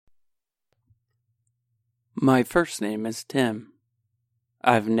My first name is Tim.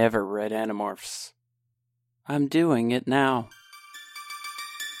 I've never read Animorphs. I'm doing it now.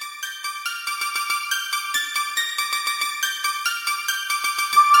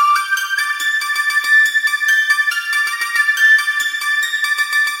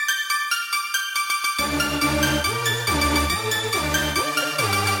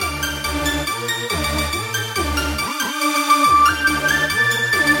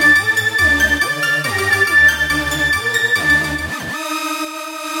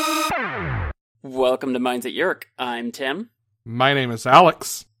 Welcome to Minds at Yerk. I'm Tim. My name is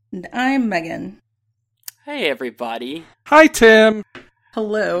Alex. And I'm Megan. Hey, everybody. Hi, Tim.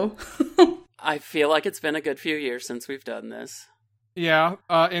 Hello. I feel like it's been a good few years since we've done this. Yeah,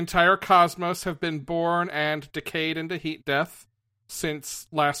 entire cosmos have been born and decayed into heat death since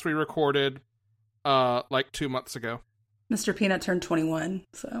last we recorded, like 2 months ago. Mr. Peanut turned 21,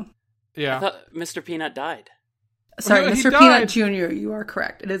 so... I Yeah. thought Mr. Peanut died. Sorry, No, he Mr. died. Peanut Jr., you are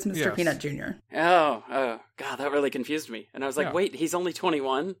correct. It is Mr. Yes. Peanut Jr. Oh, God, that really confused me. And I was like, Yeah. wait, he's only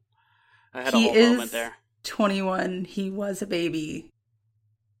 21? I had a He whole is moment there. 21. He was a baby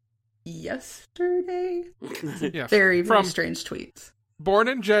yesterday? Yes. Very, very From strange tweets. born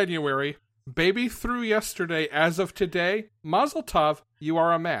in January, baby through yesterday, as of today, Mazel Tov, you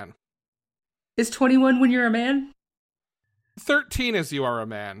are a man. Is 21 when you're a man? 13 is you are a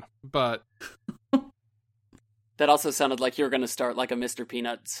man, but That also sounded like you were going to start like a Mr.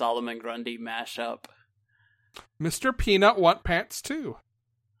 Peanut Solomon Grundy mashup. Mr. Peanut want pants too.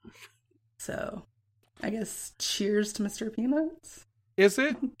 So, I guess cheers to Mr. Peanuts? Is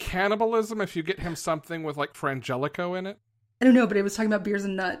it cannibalism if you get him something with like Frangelico in it? I don't know, but it was talking about beers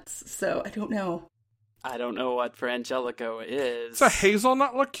and nuts, so I don't know. I don't know what Frangelico is. It's a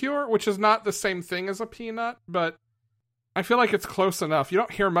hazelnut liqueur, which is not the same thing as a peanut, but I feel like it's close enough. You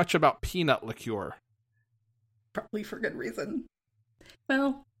don't hear much about peanut liqueur. Probably for good reason.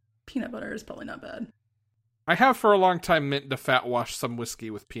 Well, peanut butter is probably not bad. I have for a long time meant to fat wash some whiskey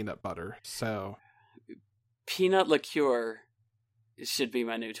with peanut butter, so... Peanut liqueur should be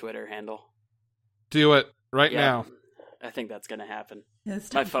my new Twitter handle. Do it right Yeah, now. I think that's going to happen.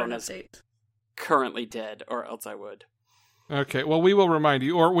 It's My time for an phone is- update. Currently dead, or else I would. Okay, well, we will remind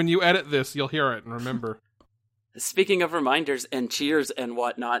you, or when you edit this, you'll hear it and remember. Speaking of reminders and cheers and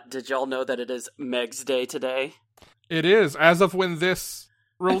whatnot, did y'all know that it is Meg's Day today? It is, as of when this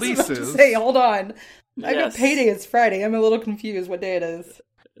I was about to releases. say, hold on. I got Yes. payday is Friday. I'm a little confused what day it is.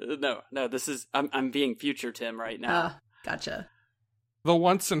 No, this is... I'm being future Tim right now. Ah, gotcha. The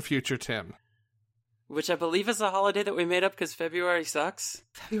once and future Tim. Which I believe is a holiday that we made up because February sucks.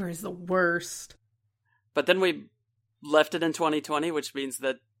 February is the worst. But then we left it in 2020, which means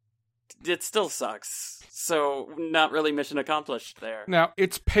that it still sucks. So, not really mission accomplished there. Now,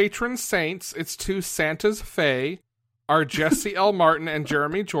 its patron saints, its two Santas Fae, are Jesse L. Martin and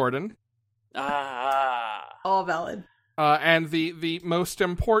Jeremy Jordan. Ah. All valid. And the most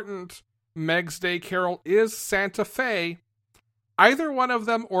important Meg's Day carol is Santa Fe. Either one of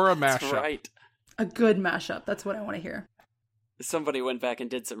them or a That's mashup. right. A good mashup. That's what I want to hear. Somebody went back and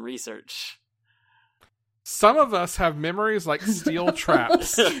did some research. Some of us have memories like steel traps.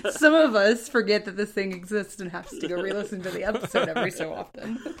 Some of us forget that this thing exists and have to go re-listen to the episode every so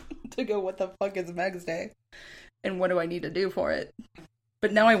often to go, what the fuck is Meg's Day? And what do I need to do for it?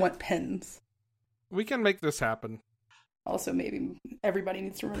 But now I want pens. We can make this happen. Also, maybe everybody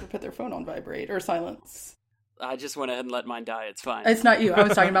needs to remember to put their phone on vibrate or silence. I just went ahead and let mine die. It's fine. It's not you. I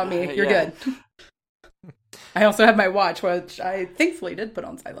was talking about me. You're Yeah. good. I also have my watch, which I thankfully did put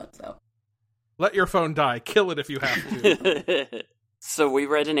on silent, so. Let your phone die. Kill it if you have to. So we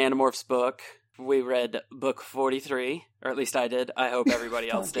read an Animorphs book. We read book 43, or at least I did. I hope everybody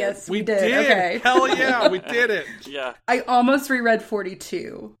else did. Yes, We we did. Okay. Hell yeah, we did it. Yeah. I almost reread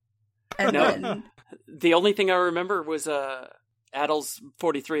 42. And No. then The only thing I remember was Adel's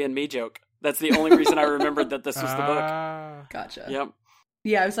 43 and me joke. That's the only reason I remembered that this was the book. Ah. gotcha. Yep.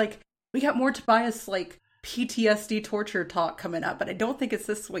 Yeah, I was like, we got more Tobias like PTSD torture talk coming up, but I don't think it's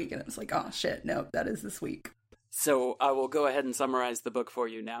this week. And it was like, oh shit, no, that is this week. So I will go ahead and summarize the book for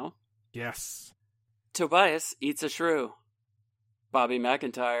you now. Yes. Tobias eats a shrew. Bobby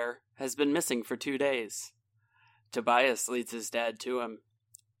McIntyre has been missing for 2 days. Tobias leads his dad to him.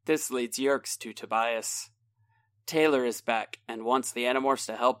 This leads Yerks to Tobias. Taylor is back and wants the Animorphs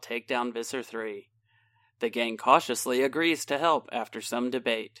to help take down Visser 3. The gang cautiously agrees to help after some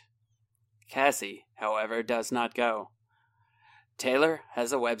debate. Cassie, however, does not go. Taylor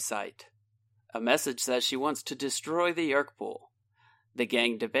has a website. A message says she wants to destroy the Yerk pool. The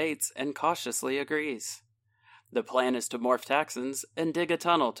gang debates and cautiously agrees. The plan is to morph Taxons and dig a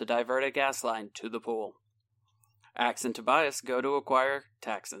tunnel to divert a gas line to the pool. Axe and Tobias go to acquire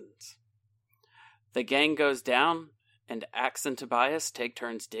Taxxons. The gang goes down, and Axe and Tobias take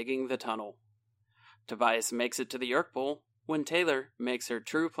turns digging the tunnel. Tobias makes it to the Yeerk Pool when Taylor makes her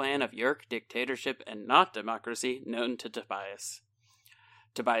true plan of Yeerk dictatorship and not democracy known to Tobias.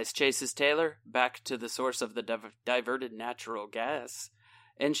 Tobias chases Taylor back to the source of the diverted natural gas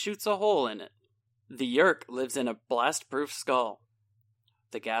and shoots a hole in it. The Yeerk lives in a blast-proof skull.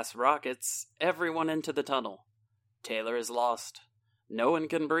 The gas rockets everyone into the tunnel. Taylor is lost. No one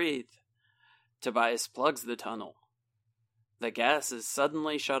can breathe. Tobias plugs the tunnel. The gas is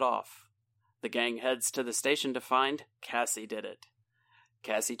suddenly shut off. The gang heads to the station to find Cassie did it.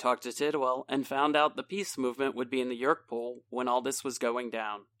 Cassie talked to Tidwell and found out the peace movement would be in the Yeerk Pool when all this was going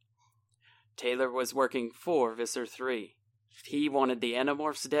down. Taylor was working for Visser 3. He wanted the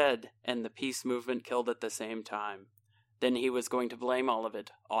Animorphs dead and the peace movement killed at the same time. Then he was going to blame all of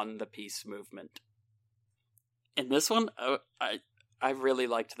it on the peace movement. And this one, I really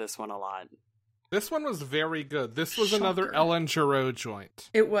liked this one a lot. This one was very good. This was Shocker. another Ellen Giroux joint.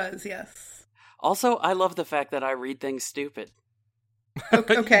 It was, yes. Also, I love the fact that I read things stupid.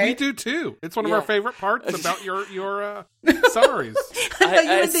 Okay. We do too. It's one of Yeah. our favorite parts about your summaries. I thought you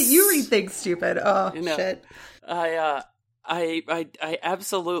meant that you read things stupid. Oh, You know, shit. I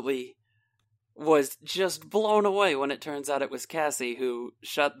absolutely was just blown away when it turns out it was Cassie who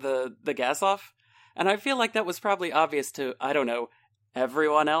shut the gas off. And I feel like that was probably obvious to, I don't know,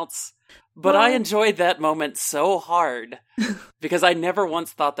 everyone else. But I Well- enjoyed that moment so hard because I never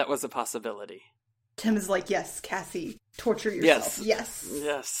once thought that was a possibility. Tim is like, yes, Cassie, torture yourself. Yes.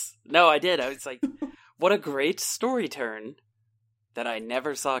 Yes. No, I did. I was like, what a great story turn that I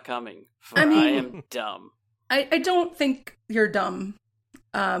never saw coming. For I mean- I am dumb. I don't think you're dumb.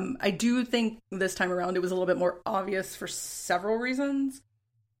 I do think this time around it was a little bit more obvious for several reasons.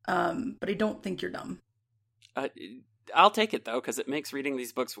 But I don't think you're dumb. I'll take it, though, because it makes reading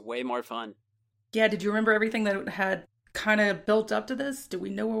these books way more fun. Yeah, did you remember everything that had kind of built up to this? Do we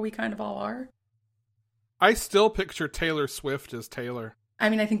know where we kind of all are? I still picture Taylor Swift as Taylor. I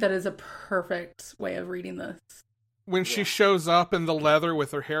mean, I think that is a perfect way of reading this. When she shows up in the leather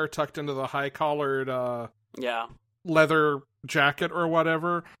with her hair tucked into the high-collared Yeah. leather jacket or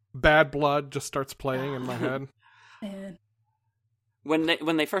whatever, Bad Blood just starts playing in my head. And When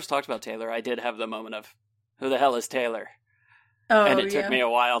they first talked about Taylor, I did have the moment of, who the hell is Taylor? oh, And it yeah. took me a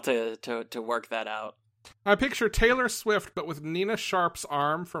while to work that out. I picture Taylor Swift, but with Nina Sharp's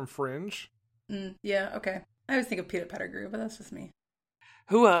arm from Fringe. Yeah, okay. I always think of Peter Pettigrew, but that's just me.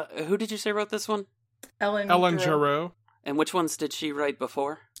 Who did you say wrote this one? Ellen Giroux. Giroux. And which ones did she write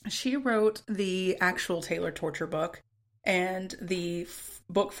before? She wrote the actual Taylor torture book, and the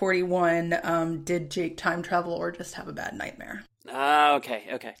book 41 did Jake time travel or just have a bad nightmare. Okay.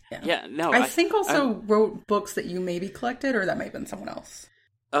 Yeah, no. I think also wrote books that you maybe collected, or that might have been someone else.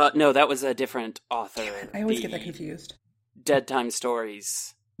 No, that was a different author. I always The get that confused. Dead Time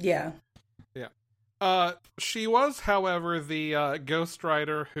Stories. Yeah. She was, however, the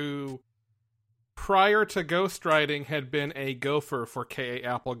ghostwriter who, prior to ghostwriting, had been a gopher for K.A.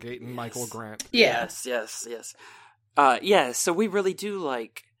 Applegate and Michael Grant. Yeah. Yes. Yeah, so we really do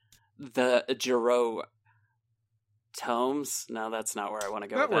like the Giroux tomes. No, that's not where I want to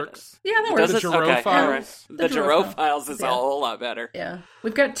go That with works. Yeah, that Does works. The it? Giroux Okay, Files? all right. The The Giroux Giroux Files. Files is a Yeah. whole lot better. Yeah.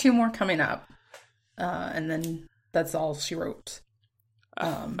 We've got 2 more coming up. And then that's all she wrote.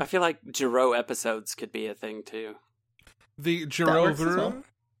 I feel like Giroux episodes could be a thing, too. The works Giroux as well. Vroom?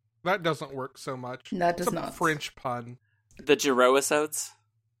 That doesn't work so much. That does It's a not. French pun. The Giroux-episodes?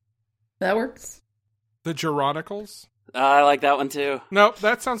 That works. The Gironicles? I like that one, too. Nope,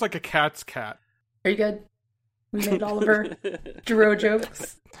 that sounds like a cat's cat. Are you good? We made all of our Giroux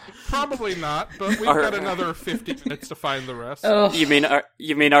jokes. Probably not, but we've All got right. another 50 minutes to find the rest. Oh. You mean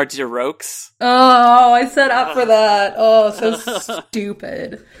our Giroux? Oh, I set up for that. Oh, so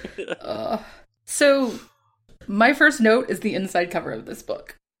stupid. So, my first note is the inside cover of this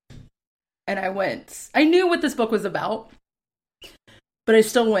book. And I knew what this book was about, but I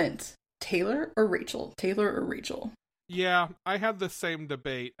still went, Taylor or Rachel? Taylor or Rachel? Yeah, I had the same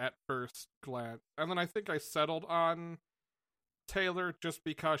debate at first glance, and then I think I settled on Taylor just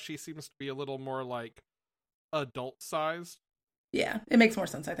because she seems to be a little more, like, adult-sized. Yeah, it makes more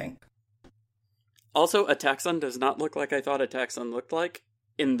sense, I think. Also, a taxon does not look like I thought a taxon looked like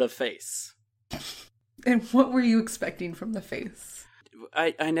in the face. And what were you expecting from the face?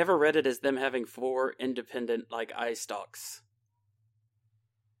 I never read it as them having 4 independent, like, eye stalks.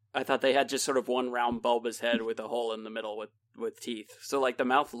 I thought they had just sort of one round bulbous head with a hole in the middle with teeth. So, like, the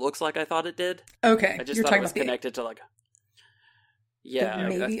mouth looks like I thought it did. Okay, I just you're thought it talking was about the connected to, like... Yeah.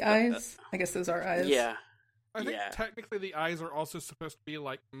 maybe eyes? I guess those are eyes. Yeah. I think Yeah. technically the eyes are also supposed to be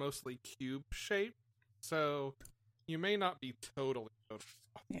like mostly cube shaped, so you may not be totally off.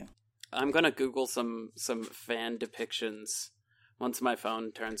 I'm gonna Google some fan depictions once my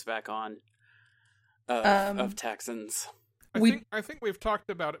phone turns back on of Texans. I think we've talked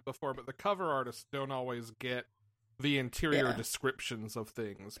about it before, but the cover artists don't always get the interior descriptions of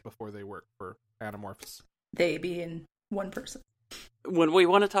things before they work for Animorphs. They being one person. When we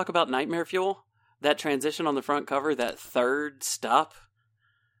want to talk about Nightmare Fuel, that transition on the front cover, that third stop,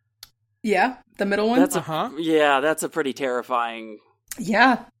 Yeah, the middle one. that's that's a pretty terrifying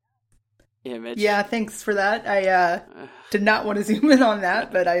Yeah. image. Yeah, thanks for that. I did not want to zoom in on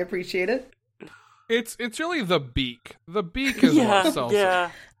that, but I appreciate it. It's really the beak. The beak is what sells it.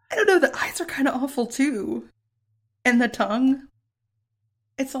 Yeah. I don't know, the eyes are kind of awful too. And the tongue.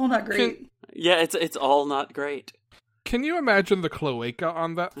 It's all not great. Yeah, it's all not great. Can you imagine the cloaca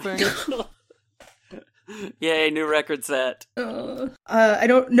on that thing? Yay, new record set. I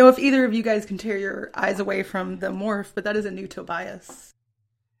don't know if either of you guys can tear your eyes away from the morph, but that is a new Tobias.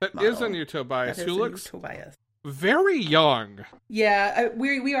 That model. is a new Tobias, That is who a new looks Tobias. very young. Yeah,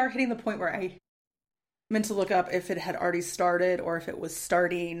 we are hitting the point where I meant to look up if it had already started or if it was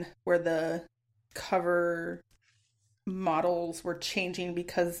starting, where the cover models were changing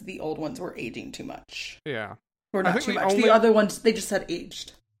because the old ones were aging too much. Yeah. Or I not think too the much. only- The other ones, they just had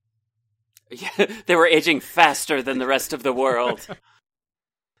aged. Yeah, they were aging faster than the rest of the world.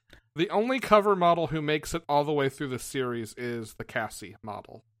 The only cover model who makes it all the way through the series is the Cassie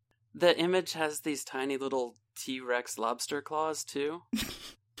model. The image has these tiny little T-Rex lobster claws, too.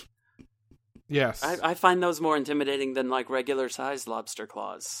 Yes. I find those more intimidating than, like, regular-sized lobster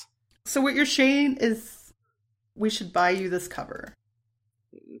claws. So what you're saying is we should buy you this cover.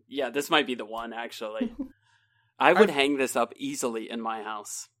 Yeah, this might be the one, actually. I would hang this up easily in my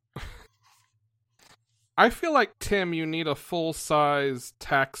house. I feel like, Tim, you need a full-size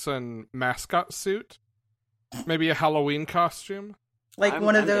Taxon mascot suit. Maybe a Halloween costume. Like I'm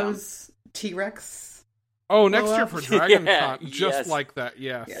one of down. those T-Rex. Oh, next Blow year up. for Dragon Yeah, Con. Just yes. like that,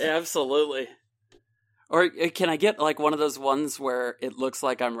 yes. Yeah. Absolutely. Or can I get, like, one of those ones where it looks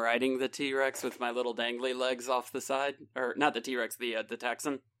like I'm riding the T-Rex with my little dangly legs off the side? Or, not the T-Rex, the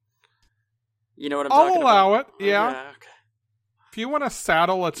Texan. You know what I'm talking I'll about? allow it, yeah. Okay. If you want to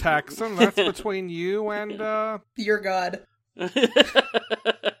saddle a Taxon, that's between you and, Your god.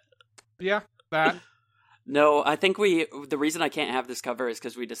 yeah, that. No, I think the reason I can't have this cover is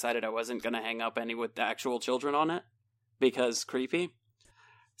because we decided I wasn't going to hang up any with the actual children on it, because creepy.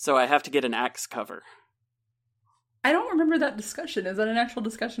 So I have to get an Axe cover. I don't remember that discussion. Is that an actual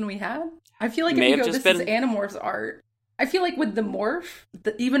discussion we had? I feel like May if you have go, just this is been- Animorphs art. I feel like with the morph,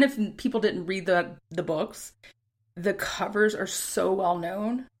 even if people didn't read the books, the covers are so well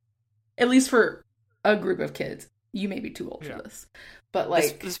known. At least for a group of kids. You may be too old for this. But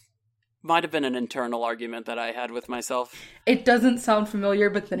like, This might have been an internal argument that I had with myself. it doesn't sound familiar,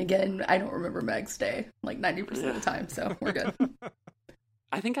 but then again, I don't remember Meg's Day like 90% of the time, so we're good.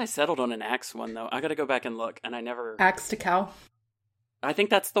 I think I settled on an Axe one, though. I gotta go back and look, and I never... Axe to cow. I think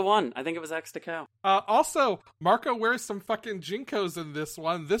that's the one. I think it was Axe to Cow. Also, Marco wears some fucking Jinkos in this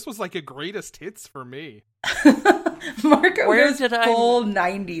one. This was like a greatest hits for me. Marco Where goes did I- full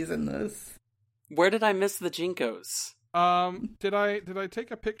 90s in this. Where did I miss the Jinkos? Did I take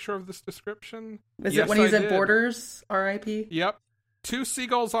a picture of this description? Is Yes, it when he's I at did. Borders, R.I.P.? Yep. 2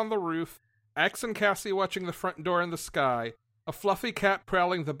 seagulls on the roof, Axe and Cassie watching the front door in the sky, a fluffy cat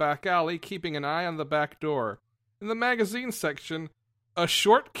prowling the back alley, keeping an eye on the back door. In the magazine section, a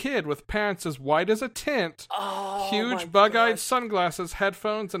short kid with pants as white as a tent, Oh, huge my bug-eyed gosh. sunglasses,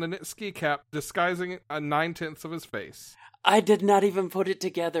 headphones, and a knit ski cap disguising 9/10 of his face. I did not even put it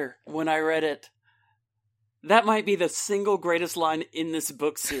together when I read it. That might be the single greatest line in this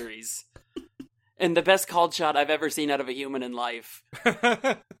book series. And the best called shot I've ever seen out of a human in life.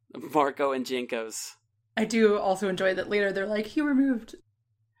 Marco and Jinkos. I do also enjoy that later they're like, he removed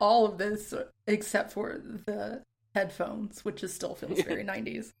all of this except for the headphones, which is still feels very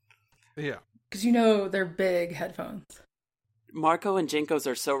 90s. Yeah. Because you know they're big headphones. Marco and Jinkos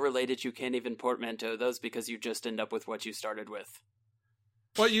are so related you can't even portmanteau those because you just end up with what you started with.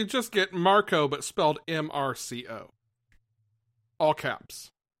 Well, you just get Marco, but spelled M-R-C-O. All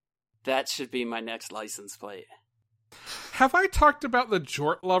caps. That should be my next license plate. Have I talked about the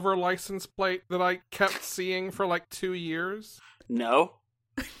Jort Lover license plate that I kept seeing for like 2 years? No?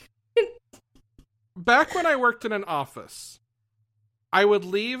 Back when I worked in an office, I would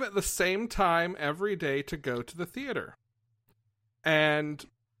leave at the same time every day to go to the theater. And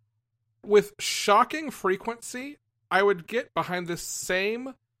with shocking frequency, I would get behind this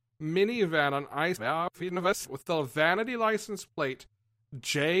same minivan on I-75 with the vanity license plate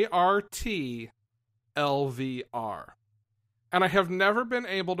JRT LVR. And I have never been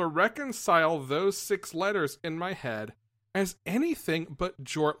able to reconcile those 6 letters in my head as anything but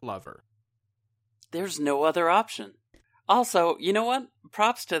Jort Lover. There's no other option. Also, you know what?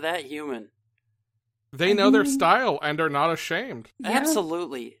 Props to that human. They know their style and are not ashamed. Yeah.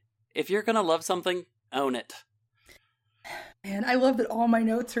 Absolutely. If you're gonna love something, own it. And I love that all my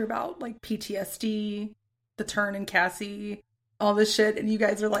notes are about, like, PTSD, the turn in Cassie, all this shit, and you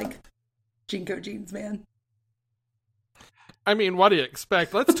guys are like, Jinko jeans, man. I mean, what do you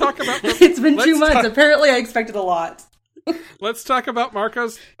expect? Let's talk about... It's been 2 months. Apparently I expected a lot. Let's talk about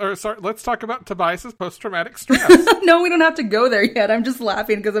let's talk about Tobias's post-traumatic stress. No, we don't have to go there yet. I'm just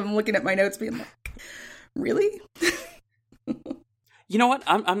laughing because I'm looking at my notes being like, really? You know what?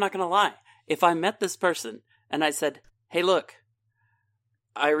 I'm not gonna lie. If I met this person and I said, hey, look,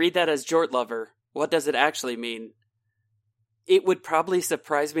 I read that as Jort Lover, what does it actually mean? It would probably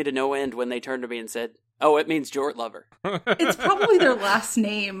surprise me to no end when they turned to me and said, oh, it means Jort Lover. It's probably their last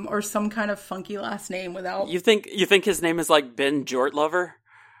name or some kind of funky last name without... You think his name is like Ben Jort Lover?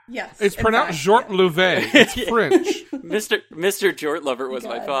 Yes. It's pronounced Jort Louvet. It's French. Mr. Jort Lover was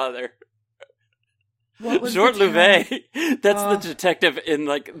my father. What was Jort the town? Louvet. That's the detective in,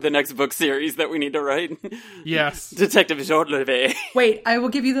 like, the next book series that we need to write. Yes. Detective Jort Louvet. Wait, I will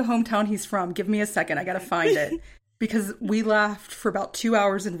give you the hometown he's from. Give me a second. I gotta find it. Because we laughed for about 2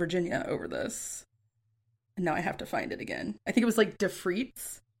 hours in Virginia over this. And now I have to find it again. I think it was like De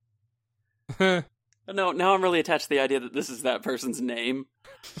Friets. No, now I'm really attached to the idea that this is that person's name.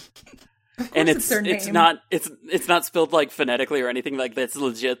 And it's their name. It's not spelled like phonetically or anything like that. It's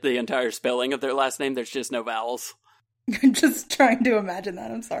legit the entire spelling of their last name. There's just no vowels. I'm just trying to imagine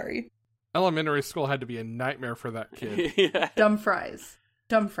that. I'm sorry. Elementary school had to be a nightmare for that kid. Yeah. Dumfries.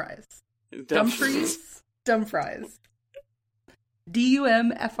 Dumfries. Dumfries. Dumfries. Dumfries.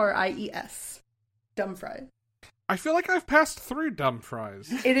 Dumfries. I feel like I've passed through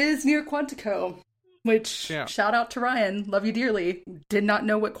Dumfries. It is near Quantico, which, shout out to Ryan, love you dearly, did not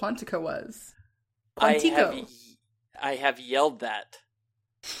know what Quantico was. Quantico. I have yelled that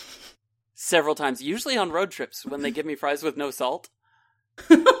several times, usually on road trips when they give me fries with no salt.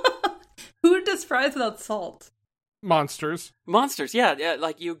 Who does fries without salt? Monsters, yeah.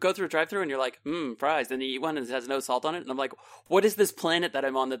 Like, you go through a drive-thru and you're like, fries, and you eat one and it has no salt on it, and I'm like, what is this planet that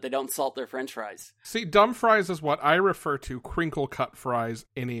I'm on that they don't salt their French fries? See, dumb fries is what I refer to crinkle-cut fries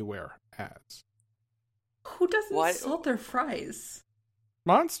anywhere as. Who doesn't salt their fries?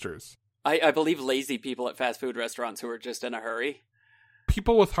 Monsters. I believe lazy people at fast food restaurants who are just in a hurry.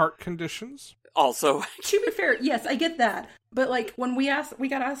 People with heart conditions. Also. To be fair, yes, I get that. But, like, when we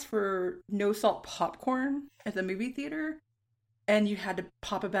got asked for no salt popcorn at the movie theater, and you had to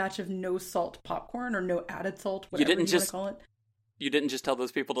pop a batch of no salt popcorn or no added salt, whatever you want to call it. You didn't just tell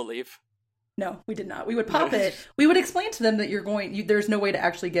those people to leave? No, we did not. We would pop it. We would explain to them that there's no way to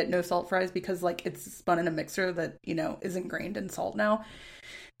actually get no salt fries because, like, it's spun in a mixer that, is ingrained in salt now.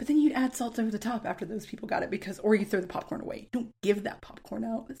 But then you'd add salt over the top after those people got it or you throw the popcorn away. You don't give that popcorn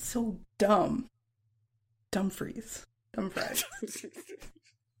out. It's so dumb. Dumfries. Dumb fries.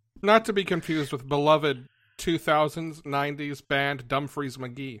 Not to be confused with beloved 2000s, 90s band Dumfries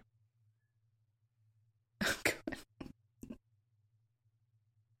McGee.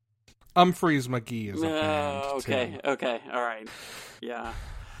 Humphreys McGee is a band, okay, too. Okay, all right. Yeah.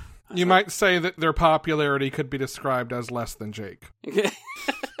 You might say that their popularity could be described as less than Jake.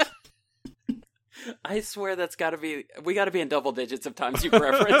 I swear we gotta be in double digits of times you've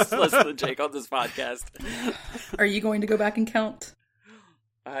referenced less than Jake on this podcast. Are you going to go back and count?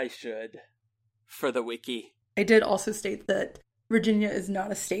 I should. For the wiki. I did also state that Virginia is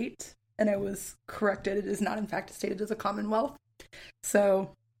not a state, and I was corrected. It is not, in fact, a state. It is a commonwealth.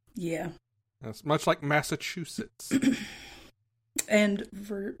 So, yeah. That's much like Massachusetts. And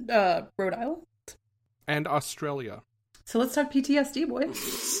Rhode Island? And Australia. So let's talk PTSD,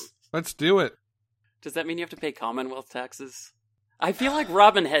 boys. Let's do it. Does that mean you have to pay Commonwealth taxes? I feel like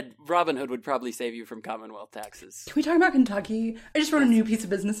Robin Hood would probably save you from Commonwealth taxes. Can we talk about Kentucky? I just wrote a new piece of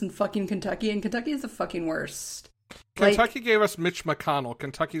business in fucking Kentucky, and Kentucky is the fucking worst. Kentucky gave us Mitch McConnell.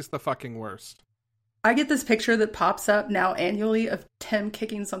 Kentucky's the fucking worst. I get this picture that pops up now annually of Tim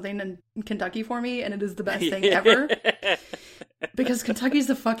kicking something in Kentucky for me, and it is the best thing ever. Because Kentucky's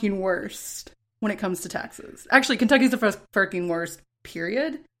the fucking worst when it comes to taxes. Actually, Kentucky's the fucking worst,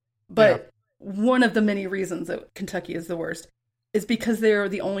 period. But one of the many reasons that Kentucky is the worst is because they're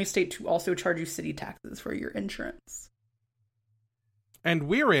the only state to also charge you city taxes for your insurance. And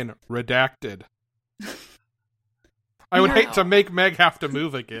we're in Redacted. I would hate to make Meg have to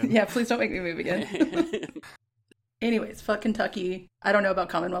move again. Yeah, please don't make me move again. Anyways, fuck Kentucky. I don't know about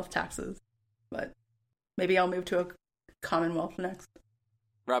Commonwealth taxes, but maybe I'll move to a Commonwealth next.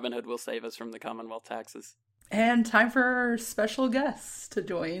 Robin Hood will save us from the Commonwealth taxes. And time for our special guest to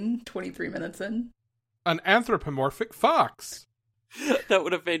join 23 minutes in. An anthropomorphic fox. That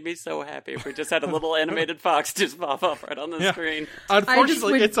would have made me so happy if we just had a little animated fox just pop up right on the screen.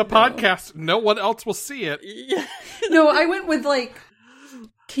 Unfortunately, it's a podcast. No one else will see it. Yeah. No, I went with, like,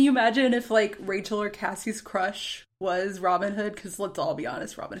 can you imagine if, like, Rachel or Cassie's crush was Robin Hood? Because let's all be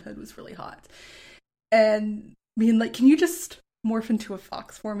honest, Robin Hood was really hot. And being like, can you just morph into a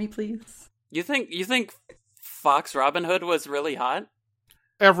fox for me, please? You think Fox Robin Hood was really hot?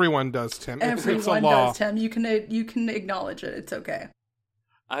 Everyone does, Tim. It's a Everyone law. does, Tim. You can acknowledge it. It's okay.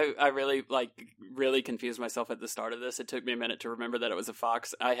 I really confused myself at the start of this. It took me a minute to remember that it was a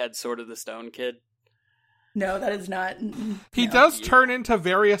fox. I had Sword of the Stone Kid. No, that is not. He does turn into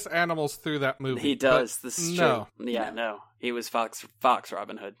various animals through that movie. He does. This is no. true. Yeah, no. He was Fox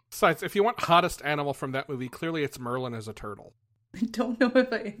Robin Hood. Besides, if you want hottest animal from that movie, clearly it's Merlin as a turtle. I don't know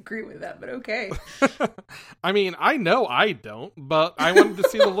if I agree with that, but okay. I mean, I know I don't, but I wanted to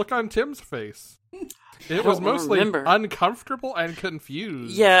see the look on Tim's face. It was mostly uncomfortable and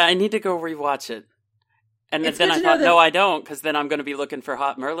confused. Yeah, I need to go rewatch it. And then I thought, no, I don't, because then I'm going to be looking for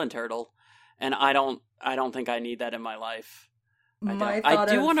hot Merlin turtle, and I don't think I need that in my life. I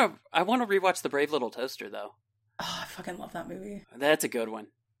want to rewatch The Brave Little Toaster, though. Oh, I fucking love that movie. That's a good one.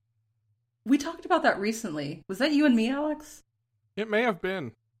 We talked about that recently. Was that you and me, Alex? It may have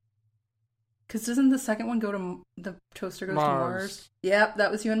been. Because doesn't the second one go to the toaster goes to Mars? Yep, that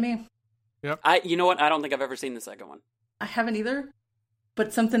was you and me. Yep. You know what? I don't think I've ever seen the second one. I haven't either.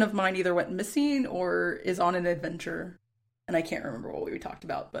 But something of mine either went missing or is on an adventure. And I can't remember what we talked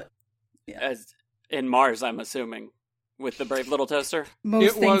about, but yeah. As in Mars, I'm assuming. With the Brave Little Toaster?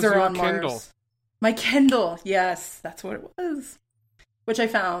 Most things are on Kindle. Mars. My Kindle, yes, that's what it was. Which I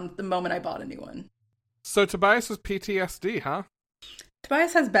found the moment I bought a new one. So Tobias has PTSD, huh?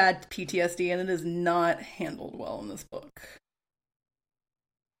 Tobias has bad PTSD, and it is not handled well in this book.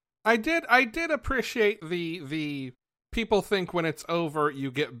 I did appreciate the people think when it's over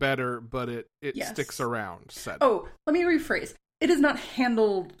you get better, but it sticks around. Oh, let me rephrase. It is not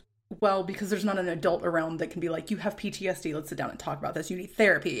handled well because there's not an adult around that can be like, you have PTSD, let's sit down and talk about this. You need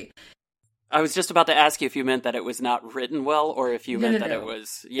therapy. I was just about to ask you if you meant that it was not written well, or if you meant that it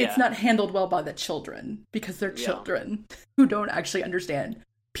was... Yeah. It's not handled well by the children, because they're children who don't actually understand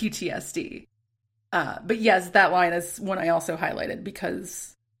PTSD. But yes, that line is one I also highlighted,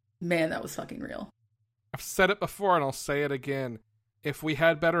 because, man, that was fucking real. I've said it before, and I'll say it again. If we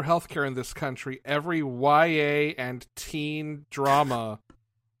had better healthcare in this country, every YA and teen drama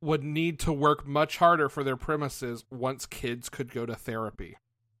would need to work much harder for their premises once kids could go to therapy.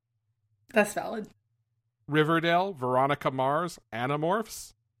 That's valid. Riverdale, Veronica Mars,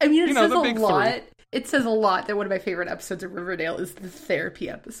 Animorphs. I mean, it says the big a lot. three. It says a lot that one of my favorite episodes of Riverdale is the therapy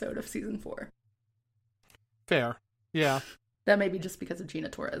episode of season 4. Fair. Yeah. That may be just because of Gina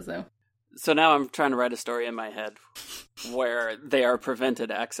Torres, though. So now I'm trying to write a story in my head where they are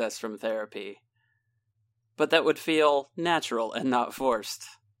prevented access from therapy. But that would feel natural and not forced.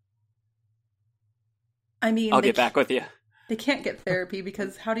 I mean, I'll get back with you. They can't get therapy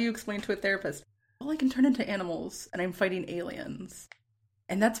because how do you explain to a therapist, well, I can turn into animals and I'm fighting aliens.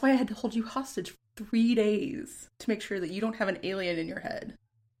 And that's why I had to hold you hostage for 3 days to make sure that you don't have an alien in your head.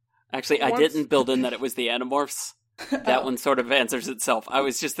 Actually, I didn't build in that it was the Animorphs. That one sort of answers itself. I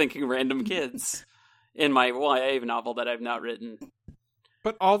was just thinking random kids in my YA novel that I've not written.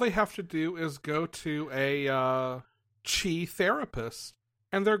 But all they have to do is go to a chi therapist,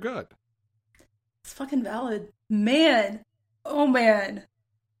 and they're good. It's fucking valid. Man. Oh, man.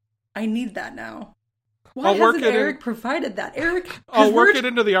 I need that now. Why hasn't Eric provided that? I'll work it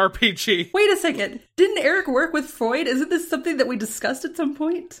into the RPG. Wait a second. Didn't Eric work with Freud? Isn't this something that we discussed at some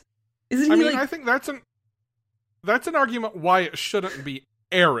point? I think that's an argument why it shouldn't be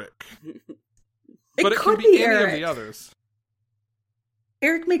Eric. But it could can be Eric. any of the others.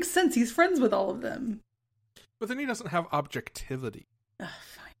 Eric makes sense. He's friends with all of them. But then he doesn't have objectivity. Fine.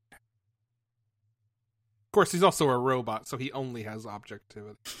 Of course, he's also a robot, so he only has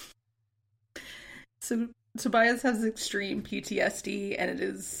objectivity. So Tobias has extreme PTSD, and it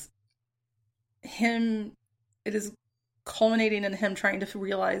is culminating in him trying to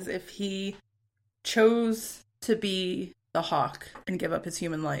realize if he chose to be the Hawk and give up his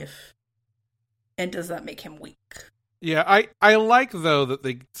human life, and does that make him weak? Yeah, I like, though, that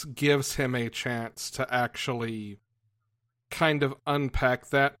this gives him a chance to actually kind of unpack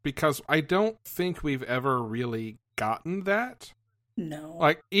that, because I don't think we've ever really gotten that. No.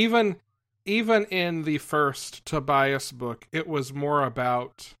 Like, even in the first Tobias book, it was more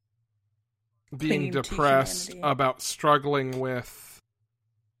about being Clinging to depressed, humanity. about struggling with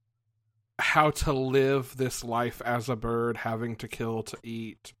how to live this life as a bird, having to kill to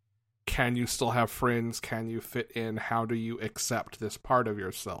eat. Can you still have friends? Can you fit in? How do you accept this part of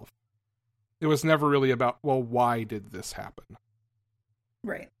yourself? It was never really about, well, why did this happen?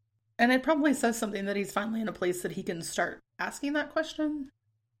 Right. And it probably says something that he's finally in a place that he can start asking that question.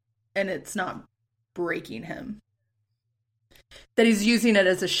 And it's not breaking him. That he's using it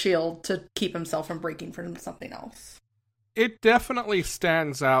as a shield to keep himself from breaking from something else. It definitely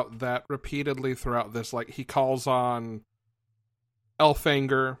stands out that repeatedly throughout this, like, he calls on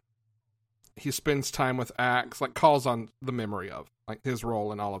Elfanger, he spends time with Axe, like, calls on the memory of, like, his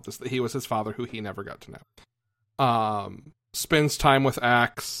role in all of this, that he was his father who he never got to know. Spends time with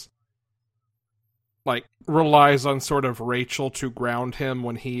Axe, like, relies on sort of Rachel to ground him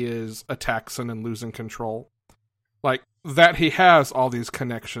when he is a Texan and losing control. Like, that he has all these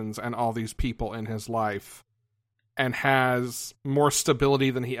connections and all these people in his life, and has more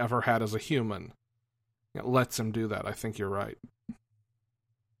stability than he ever had as a human. It lets him do that. I think you're right.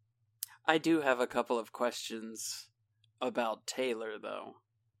 I do have a couple of questions about Taylor, though.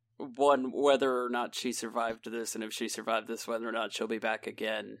 One, whether or not she survived this, and if she survived this, whether or not she'll be back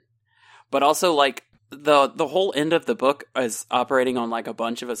again. But also, like, the whole end of the book is operating on, like, a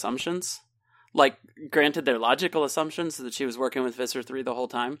bunch of assumptions. Like, granted, they're logical assumptions that she was working with Visser 3 the whole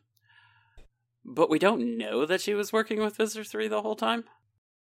time. But we don't know that she was working with Visser 3 the whole time.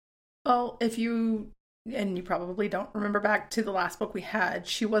 Well, if you, and you probably don't remember back to the last book we had,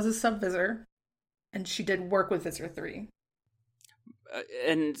 she was a subvisor, and she did work with Visser 3.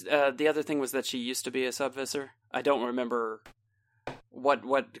 And the other thing was that she used to be a subvisor. I don't remember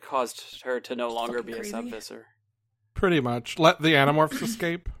what caused her to no longer Fucking be crazy. a subvisor. Pretty much. Let the Animorphs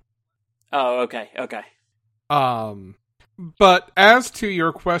escape. Oh, okay. But as to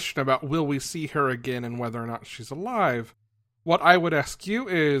your question about will we see her again and whether or not she's alive, what I would ask you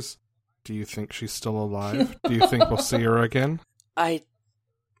is, do you think she's still alive? Do you think we'll see her again? I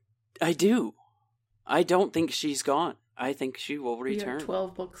do. I don't think she's gone. I think she will We return. have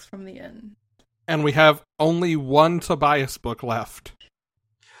 12 books from the end. And we have only one Tobias book left.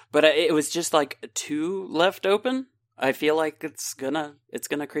 But it was just like 2 left open. I feel like it's gonna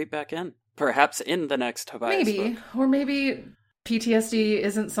creep back in. Perhaps in the next Tobias Maybe. book. Or maybe PTSD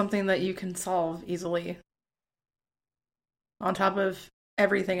isn't something that you can solve easily. On top of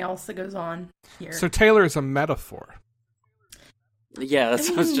everything else that goes on here. So Taylor is a metaphor. Yeah, that's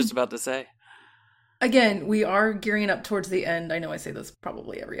what I was just about to say. Again, we are gearing up towards the end. I know I say this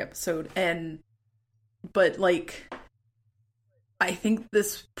probably every episode, but like, I think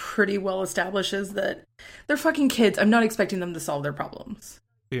this pretty well establishes that they're fucking kids. I'm not expecting them to solve their problems.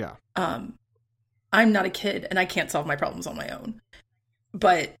 Yeah. I'm not a kid and I can't solve my problems on my own.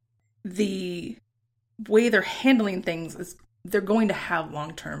 But the way they're handling things is they're going to have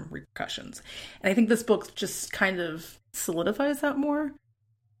long-term repercussions. And I think this book just kind of solidifies that more.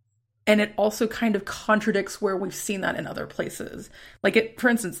 And it also kind of contradicts where we've seen that in other places. Like, for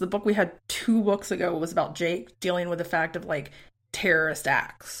instance, the book we had 2 books ago was about Jake dealing with the fact of, like, terrorist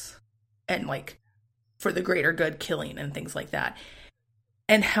acts and, like, for the greater good killing and things like that.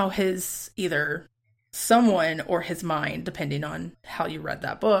 And how his, either someone or his mind, depending on how you read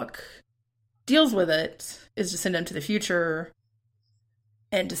that book, deals with it, is to send him to the future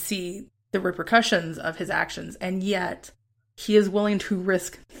and to see the repercussions of his actions. And yet, he is willing to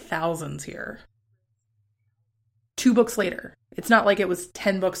risk thousands here. 2 books later. It's not like it was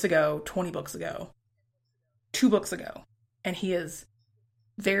 10 books ago, 20 books ago. 2 books ago. And he is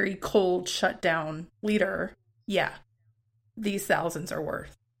very cold, shut down leader. Yeah. These thousands are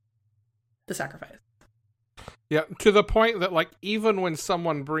worth the sacrifice. Yeah, to the point that, like, even when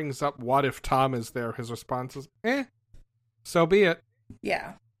someone brings up what if Tom is there, his response is, so be it.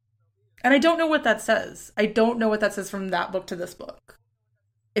 Yeah. And I don't know what that says. I don't know what that says from that book to this book.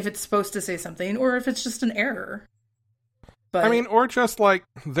 If it's supposed to say something, or if it's just an error. But I mean, or just, like,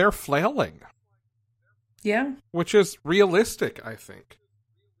 they're flailing. yeah. Which is realistic, I think.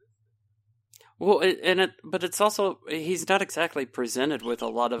 Well, but it's also, he's not exactly presented with a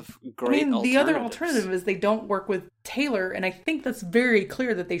lot of great alternatives. The other alternative is they don't work with Taylor, and I think that's very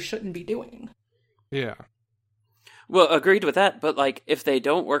clear that they shouldn't be doing. Yeah. Well, agreed with that, but, like, if they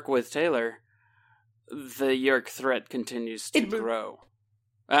don't work with Taylor, the Yerk threat continues to grow.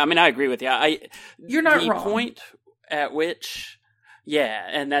 I mean, I agree with you. You're not the wrong. The point at which, yeah,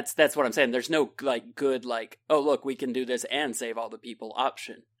 and that's what I'm saying. There's no, like, good, like, oh, look, we can do this and save all the people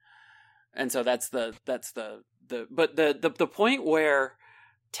option. And so that's the the point where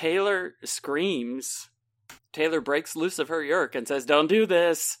Taylor screams, Taylor breaks loose of her Yeerk and says, "Don't do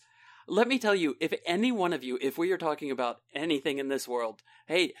this." Let me tell you, if any one of you, if we are talking about anything in this world,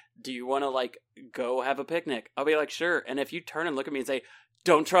 hey, do you want to, like, go have a picnic? I'll be like, sure. And if you turn and look at me and say,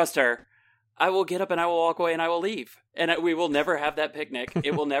 don't trust her, I will get up and I will walk away and I will leave. And we will never have that picnic.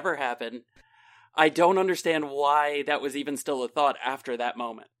 It will never happen. I don't understand why that was even still a thought after that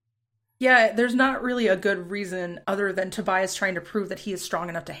moment. Yeah, there's not really a good reason other than Tobias trying to prove that he is strong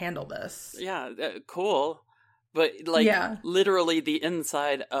enough to handle this. Yeah, cool. But, like, literally the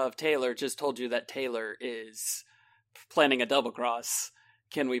inside of Taylor just told you that Taylor is planning a double cross.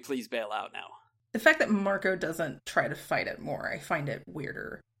 Can we please bail out now? The fact that Marco doesn't try to fight it more, I find it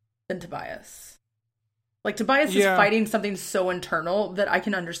weirder than Tobias. Like, Tobias is fighting something so internal that I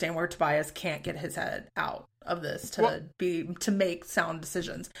can understand where Tobias can't get his head out of this to make sound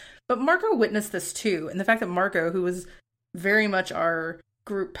decisions. But Marco witnessed this too, and the fact that Marco, who was very much our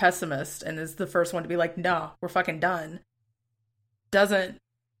group pessimist and is the first one to be like, nah, we're fucking done, doesn't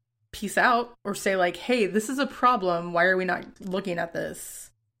peace out or say like, hey, this is a problem, why are we not looking at this,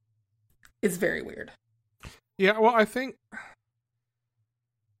 is very weird. Yeah, well, I think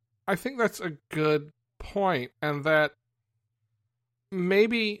that's a good point, and that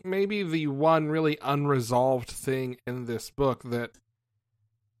maybe the one really unresolved thing in this book that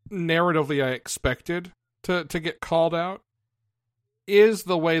narratively I expected to get called out is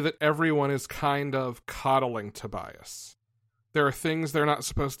the way that everyone is kind of coddling Tobias. There are things they're not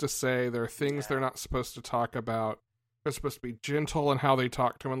supposed to say. There are things they're not supposed to talk about. They're supposed to be gentle in how they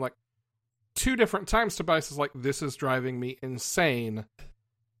talk to him. And, like, 2 different times Tobias is like, this is driving me insane.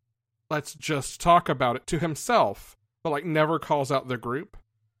 Let's just talk about it, to himself, but, like, never calls out the group.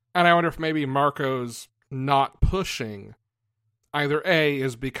 And I wonder if maybe Marco's not pushing either A,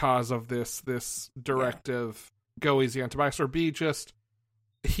 is because of this directive, go easy on Tobias, or B, just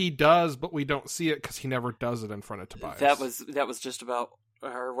he does, but we don't see it because he never does it in front of Tobias. That was just about,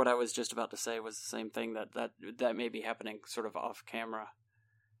 or what I was just about to say was the same thing, that may be happening sort of off camera.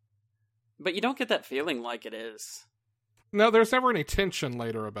 But you don't get that feeling like it is. No, there's never any tension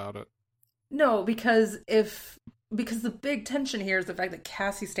later about it. No, because the big tension here is the fact that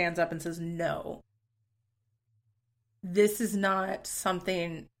Cassie stands up and says, no, this is not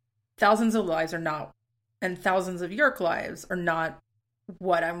something, thousands of lives are not, and thousands of Yeerk lives are not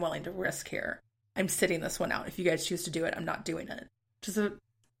what I'm willing to risk here. I'm sitting this one out. If you guys choose to do it, I'm not doing it. Which is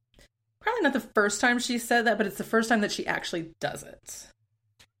probably not the first time she said that, but it's the first time that she actually does it.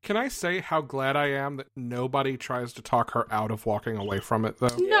 Can I say how glad I am that nobody tries to talk her out of walking away from it,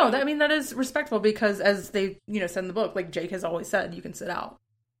 though? No, that is respectful, because as they, said in the book, like Jake has always said, you can sit out.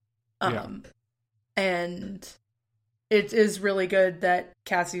 And it is really good that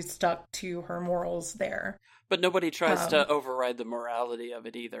Cassie stuck to her morals there. But nobody tries to override the morality of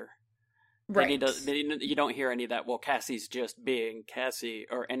it either. Right. You don't hear any of that, well, Cassie's just being Cassie,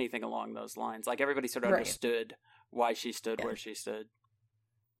 or anything along those lines. Like, everybody sort of understood why she stood where she stood.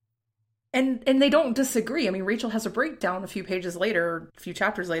 And they don't disagree. I mean, Rachel has a breakdown a few pages later, a few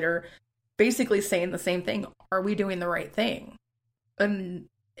chapters later, basically saying the same thing. Are we doing the right thing? And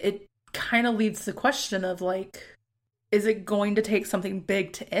it kind of leads to the question of, like, is it going to take something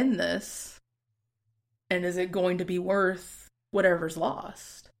big to end this? And is it going to be worth whatever's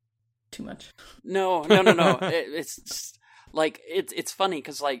lost? Too much. No. It's just, like, it's funny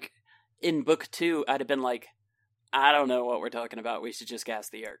because, like, in book 2, I'd have been like, I don't know what we're talking about. We should just gas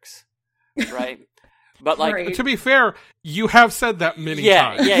the Yeerks. Right? But, like, to be fair, you have said that many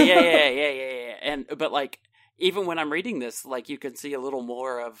times. Yeah. But, like, even when I'm reading this, like, you can see a little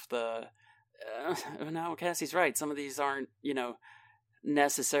more of the, no, Cassie's right. Some of these aren't,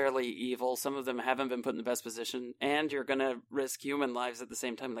 necessarily evil. Some of them haven't been put in the best position, and you're gonna risk human lives at the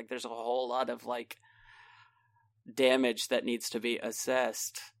same time. Like, there's a whole lot of, like, damage that needs to be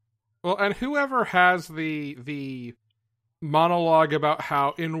assessed. Well, and whoever has the monologue about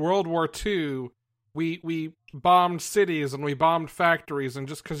how in World War II we bombed cities and we bombed factories, and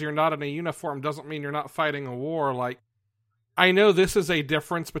just because you're not in a uniform doesn't mean you're not fighting a war. Like, I know this is a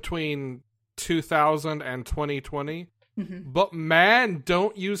difference between 2000 and 2020, but man,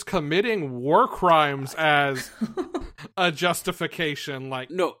 don't use committing war crimes as a justification. Like,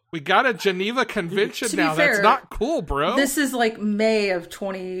 no, we got a Geneva Convention now. Fair, that's not cool, bro. This is like May of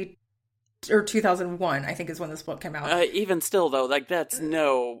 2001, I think, is when this book came out. Even still, though, like, that's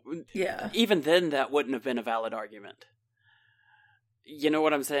Yeah. Even then, that wouldn't have been a valid argument. you know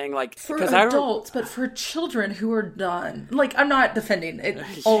what I'm saying? Like, for 'cause adults, but for children who are done. Like, I'm not defending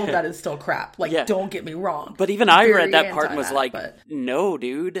it. All of that is still crap. Like, don't get me wrong. But even I Very read that part and was anti-that, like, no,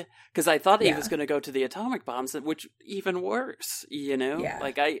 dude. Because I thought he Yeah. was going to go to the atomic bombs, which even worse, you know? Yeah.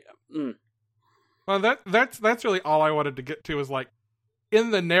 Like, Well, that's really all I wanted to get to, is like,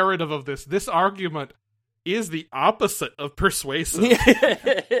 in the narrative of this argument is the opposite of persuasive.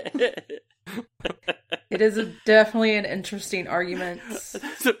 It is definitely an interesting argument.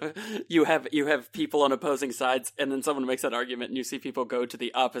 you have people on opposing sides, and then someone makes that argument, and you see people go to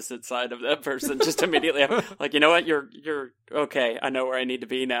the opposite side of that person just immediately. Like, you know what? You're okay. I know where I need to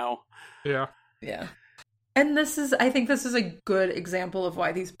be now. Yeah. Yeah. And I think this is a good example of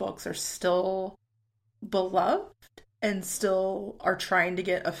why these books are still beloved and still are trying to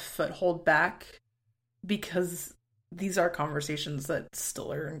get a foothold back, because these are conversations that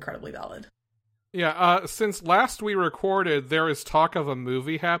still are incredibly valid. Yeah, since last we recorded, there is talk of a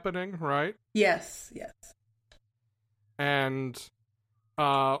movie happening, right? Yes. And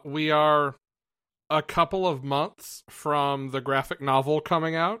we are a couple of months from the graphic novel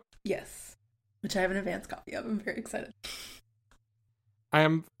coming out. Yes. Which I have an advance copy of. I'm very excited. I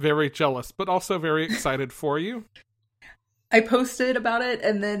am very jealous, but also very excited for you. I posted about it,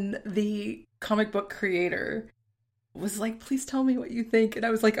 and then the comic book creator was like, please tell me what you think. And I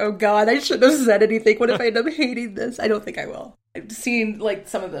was like, oh god, I shouldn't have said anything. What if I end up hating this? I don't think I will. I've seen like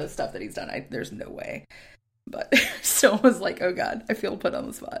some of the stuff that he's done. There's no way. But still was like, oh god, I feel put on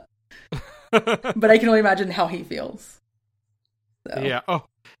the spot. But I can only imagine how he feels. So. Yeah. Oh,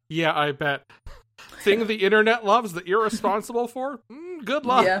 yeah, I bet. Thing the internet loves that you're responsible for? Good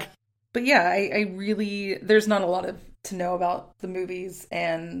luck. Yeah. But yeah, I really, there's not a lot to know about the movies.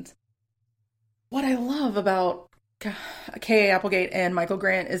 And what I love about K.A. Applegate and Michael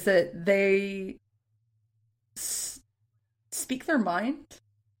Grant is that they speak their mind.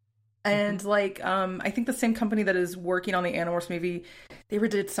 And like, I think the same company that is working on the Animorphs movie, they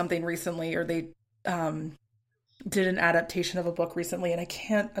did something recently, or they did an adaptation of a book recently, and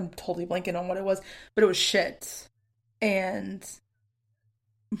I'm totally blanking on what it was, but it was shit. And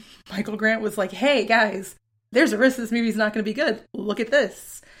Michael Grant was like, hey guys, there's a risk this movie's not going to be good. Look at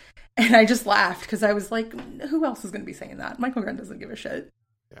this. And I just laughed, because I was like, who else is going to be saying that? Michael Grant doesn't give a shit.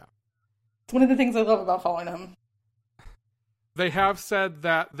 Yeah. It's one of the things I love about following him. They have said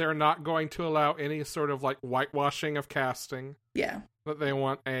that they're not going to allow any sort of like whitewashing of casting. Yeah. That they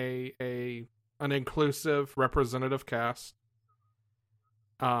want an inclusive, representative cast.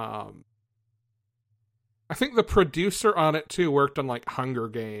 I think the producer on it too worked on like Hunger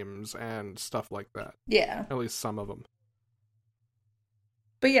Games and stuff like that. Yeah. At least some of them.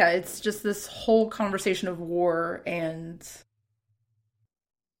 But yeah, it's just this whole conversation of war and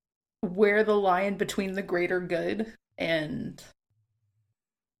where the line between the greater good and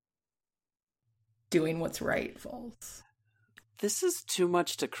doing what's right falls. This is too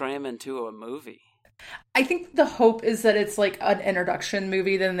much to cram into a movie. I think the hope is that it's like an introduction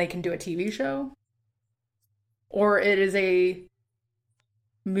movie, then they can do a TV show. Or it is a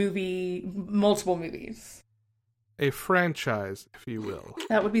movie, multiple movies. A franchise, if you will.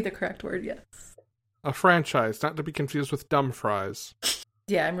 That would be the correct word, yes. A franchise, not to be confused with dumb fries.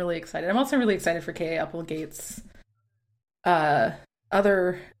 Yeah, I'm really excited. I'm also really excited for K.A. Applegate's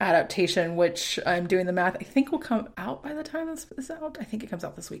other adaptation, which I'm doing the math, I think will come out by the time this is out. I think it comes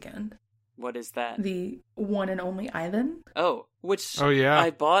out this weekend. What is that? The One and Only Island. Oh, which yeah.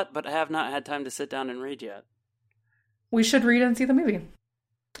 I bought but have not had time to sit down and read yet. We should read and see the movie.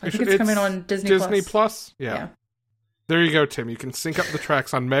 I think it's coming on Disney Plus. Yeah. There you go, Tim. You can sync up the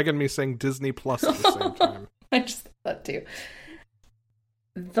tracks on Meg and me saying Disney Plus at the same time. I just thought that too.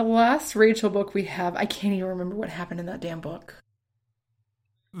 The last Rachel book we have, I can't even remember what happened in that damn book.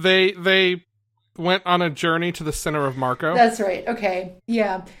 They went on a journey to the center of Marco. That's right. Okay.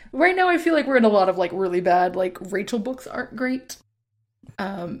 Yeah. Right now I feel like we're in a lot of like really bad, like Rachel books aren't great.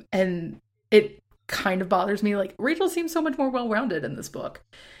 And it kind of bothers me. Like Rachel seems so much more well-rounded in this book.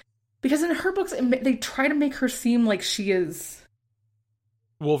 Because in her books, they try to make her seem like she is...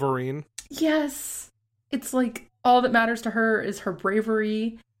 Wolverine. Yes. It's like all that matters to her is her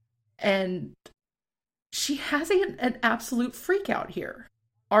bravery. And she has an absolute freak out here.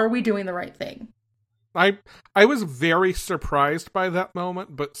 Are we doing the right thing? I was very surprised by that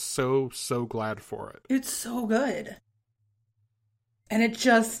moment, but so glad for it. It's so good. And it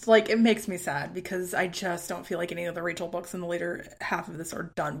just, like, it makes me sad because I just don't feel like any of the Rachel books in the later half of this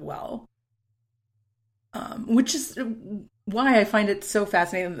are done well. Which is why I find it so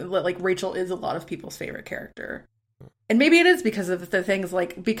fascinating that, like, Rachel is a lot of people's favorite character. And maybe it is because of the things,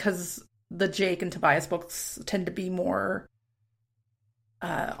 like, because the Jake and Tobias books tend to be more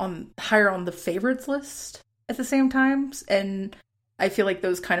on higher on the favorites list at the same times, and I feel like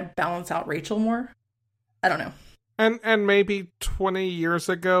those kind of balance out Rachel more. I don't know. And maybe 20 years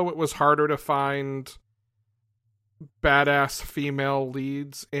ago, it was harder to find badass female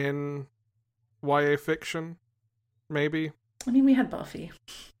leads in YA fiction. Maybe. I mean, we had Buffy.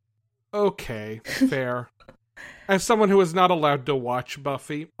 Okay, fair. As someone who is not allowed to watch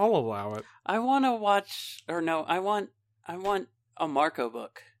Buffy, I'll allow it. I want to watch, or no, I want a Marco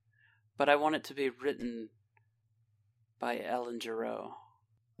book, but I want it to be written by Ellen Giroux.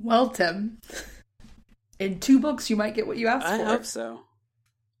 Well, Tim, in 2 books, you might get what you asked for. I hope so.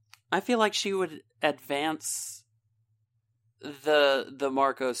 I feel like she would advance the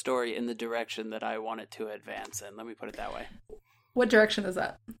Marco story in the direction that I want it to advance in. Let me put it that way. What direction is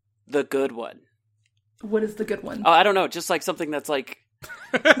that? The good one. What is the good one? Oh, I don't know. Just like something that's like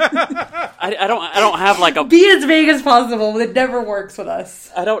I don't have like a Be as vague as possible. It never works with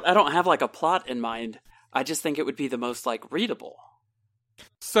us. I don't have like a plot in mind. I just think it would be the most like readable.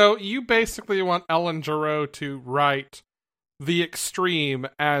 So you basically want Ellen Giroux to write The Extreme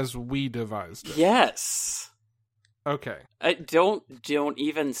as we devised it. Yes. Okay. Don't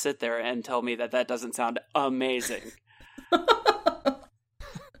even sit there and tell me that doesn't sound amazing.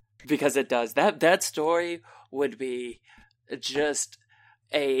 Because it does. That story would be just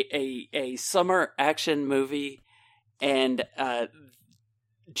a summer action movie and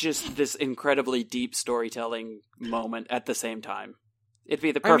just this incredibly deep storytelling moment at the same time. It'd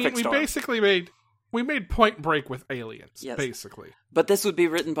be the perfect we story. basically made Point Break with aliens, yes. basically. But this would be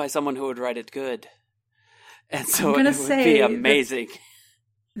written by someone who would write it good. And so it would be amazing.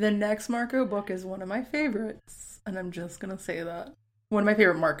 The next Marco book is one of my favorites. And I'm just going to say that. One of my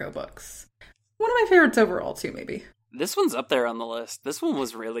favorite Marco books. One of my favorites overall, too, maybe. This one's up there on the list. This one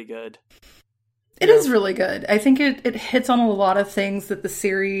was really good. It is really good. I think it hits on a lot of things that the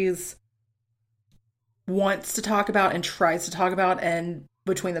series wants to talk about and tries to talk about, and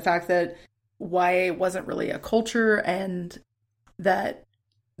between the fact that YA wasn't really a culture and that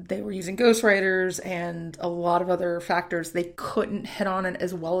they were using ghostwriters and a lot of other factors they couldn't hit on it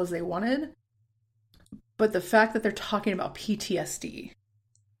as well as they wanted. But the fact that they're talking about PTSD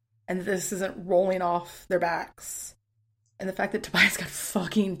and this isn't rolling off their backs, and the fact that Tobias got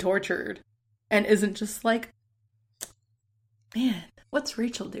fucking tortured and isn't just like, man, what's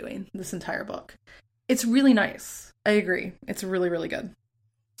Rachel doing this entire book? It's really nice. I agree. It's really, really good.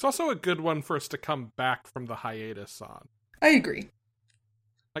 It's also a good one for us to come back from the hiatus on. I agree.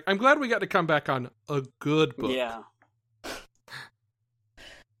 Like, I'm glad we got to come back on a good book. Yeah.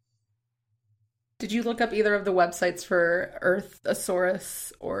 Did you look up either of the websites for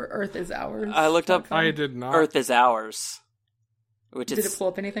Earthosaurus or Earth is Ours? I looked up I did not. Earth is Ours. Did it pull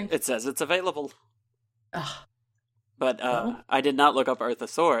up anything? It says it's available. Ugh. But Oh. I did not look up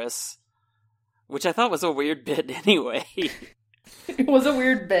Earthosaurus, which I thought was a weird bit anyway. It was a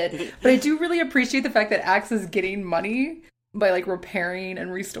weird bit. But I do really appreciate the fact that Axe is getting money by like repairing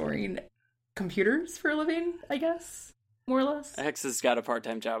and restoring computers for a living, I guess. More or less. X has got a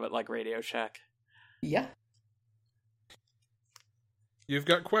part-time job at like Radio Shack. Yeah. You've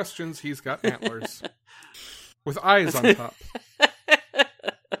got questions, he's got antlers. With eyes on top.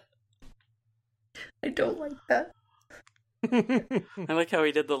 I don't like that. I like how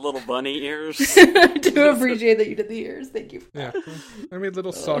he did the little bunny ears. I do appreciate that you did the ears. Thank you. Yeah. I made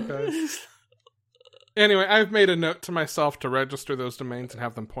little sock eyes. Anyway, I've made a note to myself to register those domains and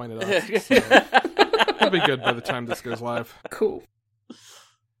have them pointed out. So it'll be good by the time this goes live. Cool.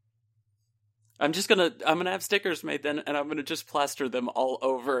 I'm gonna have stickers made then, and I'm gonna just plaster them all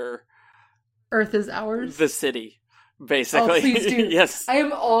over Earth is Ours. the city, basically. Oh, please do. Yes. I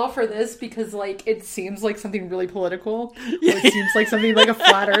am all for this because, like, it seems like something really political. It seems like something like a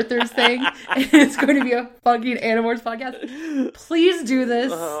Flat Earthers thing. And it's going to be a fucking Animorphs podcast. Please do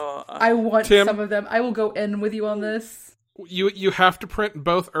this. I want Tim, some of them. I will go in with you on this. You have to print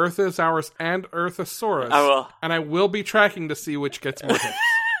both Earth is Ours and Earthosaurus. I will. And I will be tracking to see which gets more hits.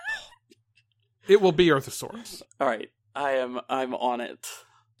 It will be Earthosaurus. All right, I'm on it.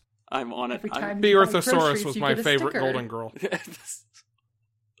 I'm on it. Every time The you buy Earthosaurus groceries, was you my get a favorite sticker. Golden Girl.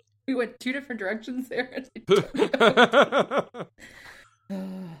 We went 2 different directions there.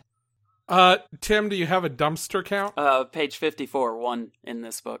 Tim, do you have a dumpster count? Page 54, 1 in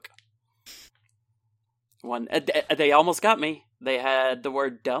this book. 1. They almost got me. They had the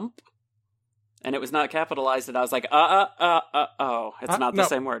word dump, and it was not capitalized, and I was like, oh, it's not the no,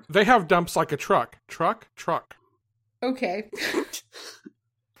 same word. They have dumps like a truck. Truck. Okay.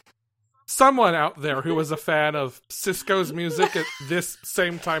 Someone out there who was a fan of Sisqo's music at this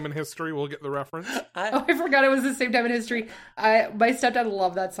same time in history will get the reference. I forgot it was the same time in history. My stepdad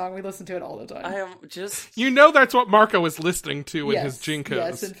loved that song. We listened to it all the time. I am just... You know that's what Marco was listening to in his Jinkos.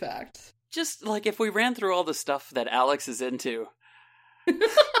 Yes, in fact. Just, like, if we ran through all the stuff that Alex is into...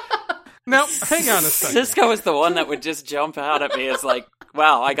 Now, hang on a second. Sisqo is the one that would just jump out at me as like,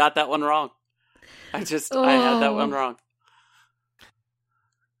 wow, I got that one wrong. I had that one wrong.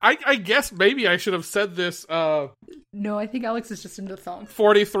 I guess maybe I should have said this No, I think Alex is just into thongs.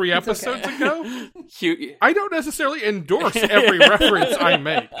 43 It's episodes okay. ago. Hugh, I don't necessarily endorse every reference I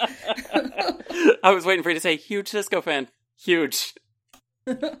make. I was waiting for you to say, huge Sisqo fan. Huge.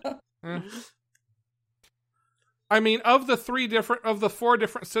 I mean, of the 4 different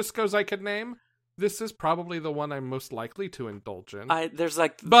Sisqos I could name, this is probably the one I'm most likely to indulge in. There's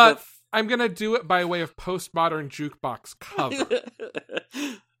like... But I'm gonna do it by way of postmodern jukebox cover.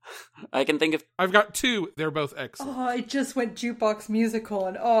 I can think of... I've got 2. They're both excellent. Oh, I just went jukebox musical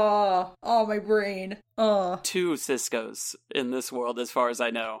and my brain. 2 Sisqos in this world as far as I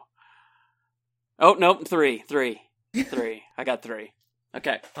know. Oh, nope, 3. 3. I got 3.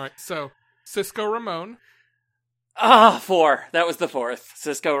 Okay. Alright, so Sisqo Ramon. 4. That was the 4th.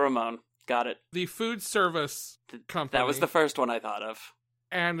 Sisqo Ramon. Got it. The food service company. That was the first one I thought of.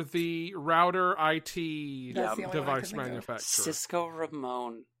 And the router IT That's the only one I device can think of. manufacturer. Sisqo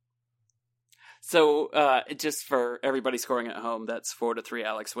Ramon. So, just for everybody scoring at home, that's 4-3.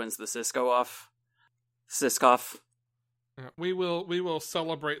 Alex wins the Sisqo off. Siskoff. Yeah, we will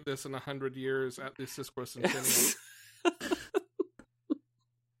celebrate this in 100 years at the Sisqo Centennial.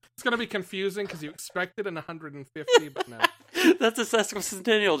 It's going to be confusing because you expect it in 150, but no. That's a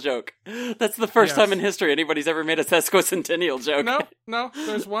sesquicentennial joke. That's the first time in history anybody's ever made a sesquicentennial joke. No,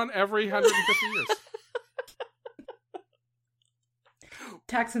 there's one every 150 years.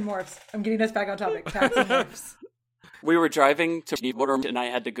 Tax and morphs. I'm getting us back on topic. Tax and morphs. We were driving to Needwater, and I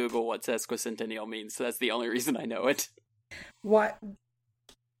had to Google what sesquicentennial means, so that's the only reason I know it. What?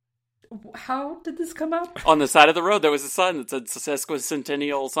 How did this come up? On the side of the road, there was a sign that said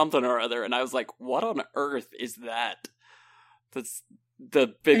sesquicentennial something or other, and I was like, what on earth is that? That's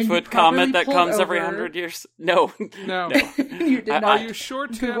the Bigfoot comet that comes every 100 years? No. No. You did not. Are you sure,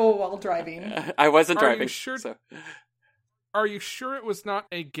 Tim? Google while driving. I wasn't Are driving. you sure? So. Are you sure it was not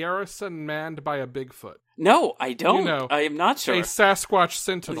a garrison manned by a Bigfoot? No, I don't. You know, I am not sure. A Sasquatch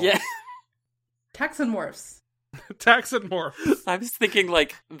Sentinel. Yeah. Tax and morphs. Tax and morph. I was thinking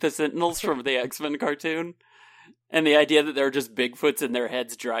like the Sentinels from the X-Men cartoon, and the idea that there are just Bigfoots in their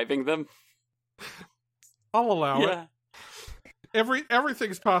heads driving them. I'll allow it.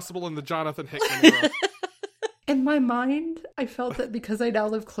 Everything's possible in the Jonathan Hickman era. In my mind, I felt that because I now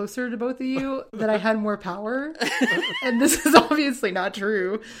live closer to both of you, that I had more power. And this is obviously not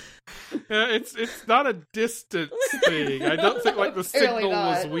true. It's not a distance thing. I don't think like the signal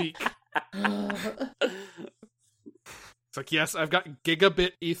was weak. It's like, yes, I've got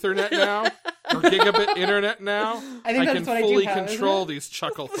gigabit Ethernet now, or gigabit internet now. I think that's can what I do fully have, control these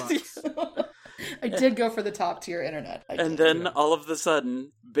chuckle fucks. I did go for the top tier internet. And then all of a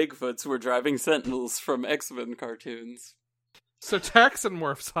sudden, Bigfoots were driving Sentinels from X-Men cartoons. So tax and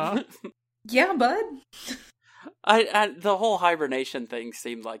morphs, huh? Yeah, bud. The whole hibernation thing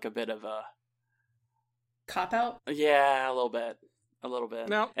seemed like a bit of a cop out. Yeah, a little bit.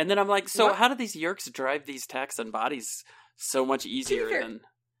 Now, and then I'm like, so how do these Yeerks drive these Taxan bodies so much easier than?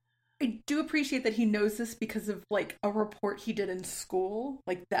 I do appreciate that he knows this because of, like, a report he did in school.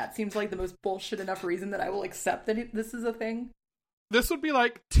 Like, that seems like the most bullshit enough reason that I will accept that this is a thing. This would be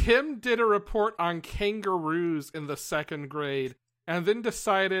like, Tim did a report on kangaroos in the 2nd grade, and then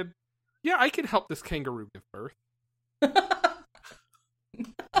decided, yeah, I can help this kangaroo give birth. I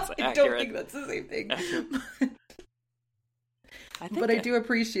don't think that's the same thing. But I do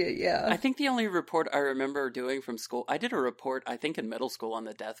appreciate, yeah. I think the only report I remember doing from school, I did a report, I think in middle school, on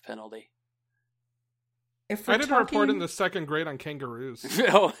the death penalty. I did a report in the 2nd grade on kangaroos.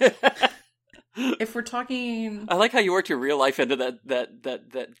 No. If we're talking... I like how you worked your real life into that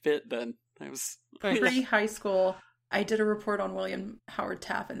bit then. It was pre-high school, I did a report on William Howard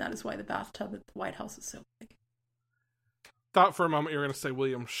Taft, and that is why the bathtub at the White House is so big. Thought for a moment you were going to say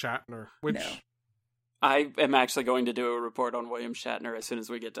William Shatner, which... No. I am actually going to do a report on William Shatner as soon as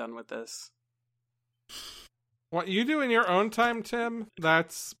we get done with this. What you do in your own time, Tim,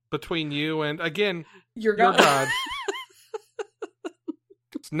 that's between you and, again, your God.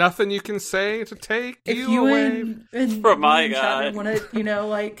 There's nothing you can say to take you away from my God. Want to,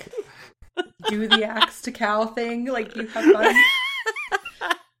 like, do the axe to cow thing, like, you have fun.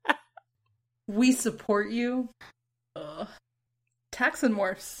 We support you. Tax and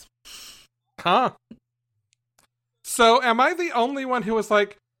morphs. Huh. So, am I the only one who was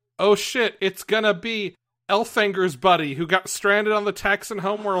like, oh shit, it's gonna be Elfanger's buddy who got stranded on the Taxon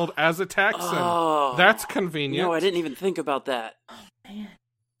homeworld as a Taxon? Oh. That's convenient. No, I didn't even think about that. Oh, man.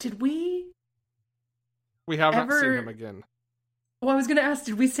 Did we... We have not Ever- seen him again. Well, I was going to ask,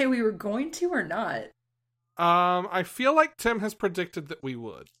 did we say we were going to or not? I feel like Tim has predicted that we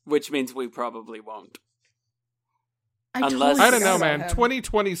would. Which means we probably won't. I Unless- totally I don't know, forgot man. about him.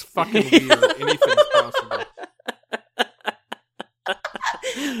 2020's fucking weird. Anything's possible.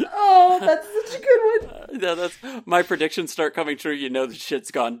 Oh, that's such a good one. No, that's my predictions start coming true. You know the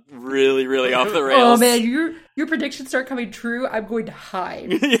shit's gone really, really off the rails. Oh man, your predictions start coming true. I'm going to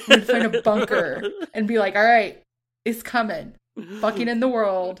hide. I'm going to find a bunker and be like, all right, it's coming. Fucking in the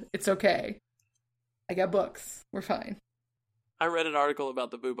world. It's okay. I got books. We're fine. I read an article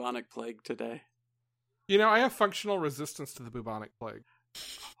about the bubonic plague today. You know, I have functional resistance to the bubonic plague.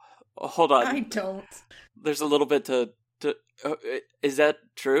 Hold on. I don't. There's a little bit to is that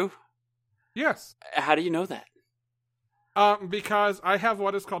true? Yes. How do you know that? Because I have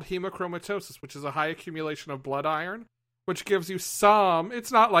what is called hemochromatosis, which is a high accumulation of blood iron, which gives you some,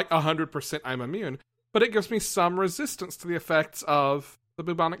 it's not like 100% I'm immune, but it gives me some resistance to the effects of the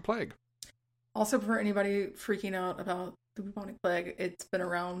bubonic plague. Also, for anybody freaking out about the bubonic plague, it's been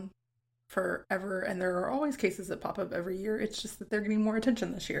around forever, and there are always cases that pop up every year. It's just that they're getting more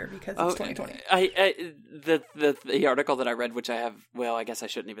attention this year because it's 2020. The article that I read, which I have, well, I guess I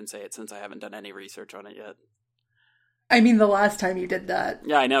shouldn't even say it since I haven't done any research on it yet. I mean, the last time you did that.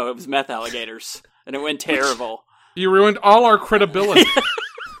 Yeah, I know, it was meth alligators, and it went terrible. You ruined all our credibility.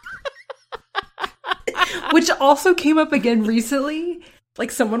 Which also came up again recently. Like,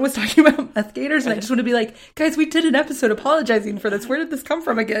 someone was talking about meth gators, and I just want to be like, guys, we did an episode apologizing for this. Where did this come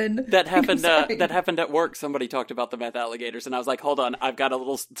from again? That happened. I'm sorry. That happened at work. Somebody talked about the meth alligators, and I was like, "Hold on, I've got a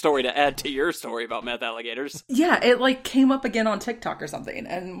little story to add to your story about meth alligators." Yeah, it like came up again on TikTok or something,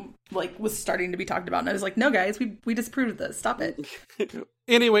 and like was starting to be talked about. And I was like, no, guys, we disproved this. Stop it.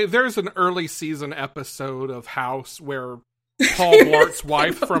 Anyway, there's an early season episode of House where Paul Blart's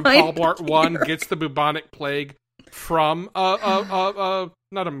wife from Paul Blart 1 gets the bubonic plague from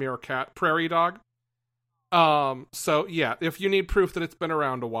not a meerkat, prairie dog. So yeah, if you need proof that it's been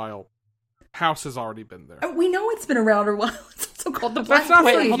around a while, House has already been there. We know it's been around a while. It's also called the Black That's not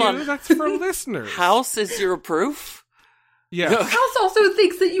for Plague. you, that's for listeners. House is your proof? Yeah. House also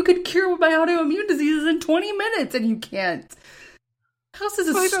thinks that you could cure my autoimmune diseases in 20 minutes, and you can't. House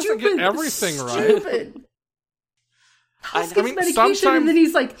is Well, he doesn't stupid. get everything right. Stupid. House I gets mean, medication, sometimes- and then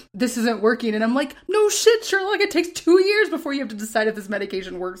he's like, "This isn't working," and I'm like, "No shit, Sherlock. It takes 2 years before you have to decide if this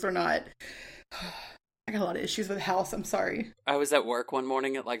medication works or not." I got a lot of issues with House. I'm sorry. I was at work one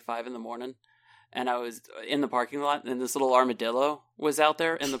morning at like 5 a.m, and I was in the parking lot, and this little armadillo was out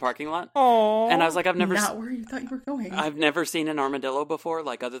there in the parking lot. Aww. And I was like, I've never Not where you thought you were going. I've never seen an armadillo before,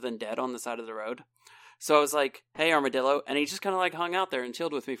 like other than dead on the side of the road. So I was like, "Hey, armadillo," and he just kind of like hung out there and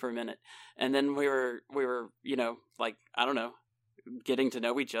chilled with me for a minute. And then we were, you know, like, I don't know, getting to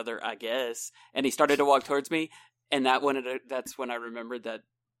know each other, I guess. And he started to walk towards me, and that's when I remembered that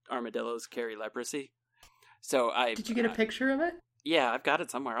armadillos carry leprosy. So Did you get a picture of it? Yeah, I've got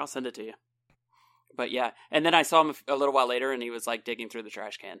it somewhere. I'll send it to you. But yeah, and then I saw him a little while later, and he was like digging through the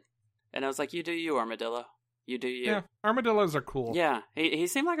trash can, and I was like, "You do you, armadillo. You do you." Yeah, armadillos are cool. Yeah, he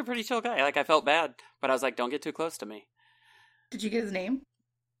seemed like a pretty chill guy. Like, I felt bad, but I was like, "Don't get too close to me." Did you get his name?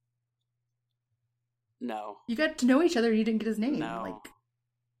 No, You got to know each other and you didn't get his name. no.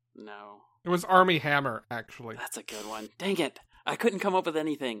 It was Army Hammer, actually. That's a good one. Dang it, I couldn't come up with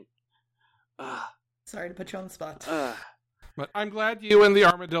anything. Sorry to put you on the spot. But I'm glad you and the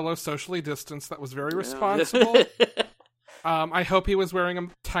armadillo socially distanced. That was very responsible. I hope he was wearing a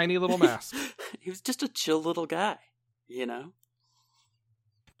tiny little mask. He was just a chill little guy, you know.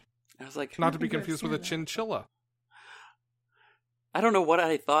 I was like, Not to be think I confused with a understand chinchilla. I don't know what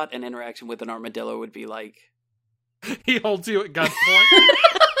I thought an interaction with an armadillo would be like. He holds you at gunpoint,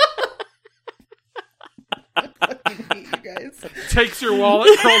 I fucking hate you guys. takes your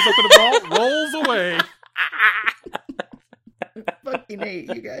wallet, curls up in a ball, rolls away. I fucking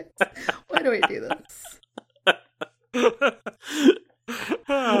hate you guys. Why do I do this?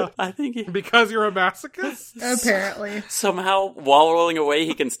 I think he, Because you're a masochist? Apparently. somehow, while rolling away,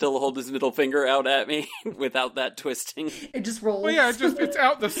 he can still hold his middle finger out at me without that twisting. It just rolls. Well, yeah, it's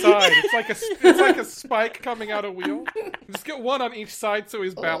out the side. It's like a spike coming out a wheel. Just get one on each side so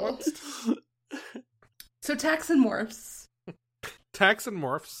he's balanced. So Taxon morphs. Taxon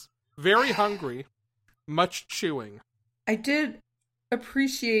morphs. Very hungry. Much chewing. I did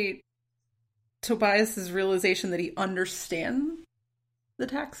appreciate Tobias's realization that he understands the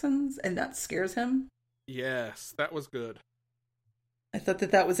Taxons, and that scares him. Yes, that was good. I thought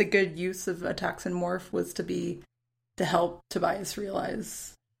that was a good use of a Taxon morph, was to help Tobias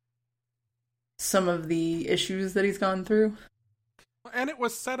realize some of the issues that he's gone through. And it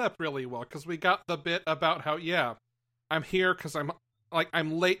was set up really well, because we got the bit about how, I'm here because I'm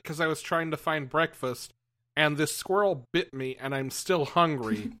late because I was trying to find breakfast, and this squirrel bit me, and I'm still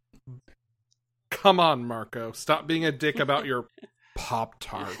hungry. Come on, Marco. Stop being a dick about your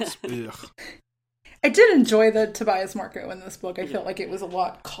Pop-Tarts. Ugh. I did enjoy the Tobias Marco in this book. I felt like it was a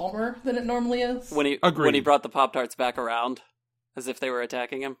lot calmer than it normally is. When he brought the Pop-Tarts back around, as if they were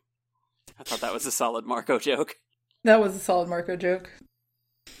attacking him. I thought that was a solid Marco joke. That was a solid Marco joke.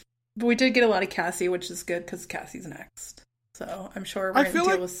 But we did get a lot of Cassie, which is good, because Cassie's next. So I'm sure we're going to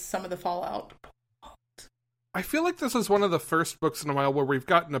deal with some of the fallout. I feel like this is one of the first books in a while where we've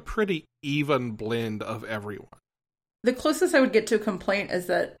gotten a pretty even blend of everyone. The closest I would get to a complaint is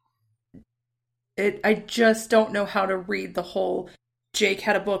that I just don't know how to read the whole Jake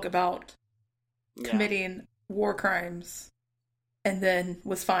had a book about committing war crimes and then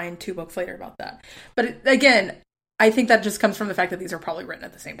was fined 2 books later about that. But again, I think that just comes from the fact that these are probably written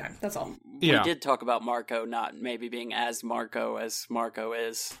at the same time. That's all. Yeah. We did talk about Marco not maybe being as Marco is.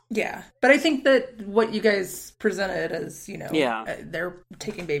 Yeah. But I think that what you guys presented as, they're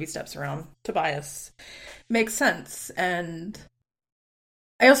taking baby steps around Tobias makes sense. And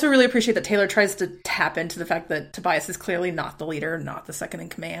I also really appreciate that Taylor tries to tap into the fact that Tobias is clearly not the leader, not the second in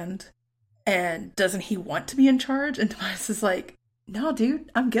command. And doesn't he want to be in charge? And Tobias is like, no, dude,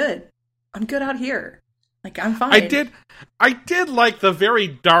 I'm good. I'm good out here. Like, I'm fine. I did like the very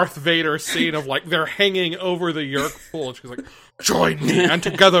Darth Vader scene of, like, they're hanging over the Yeerk pool, and she's like, join me, and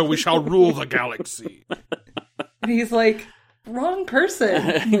together we shall rule the galaxy. And he's like, wrong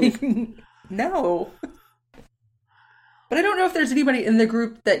person. No. But I don't know if there's anybody in the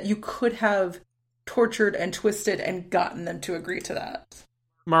group that you could have tortured and twisted and gotten them to agree to that.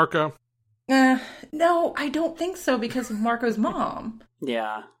 Marco. No, I don't think so, because of Marco's mom.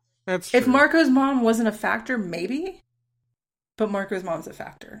 Yeah. That's true. If Marco's mom wasn't a factor, maybe. But Marco's mom's a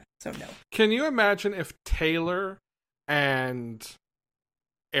factor, so no. Can you imagine if Taylor and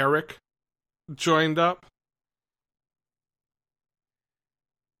Eric joined up?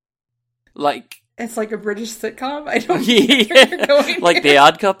 Like... It's like a British sitcom? I don't know where you're going like here. The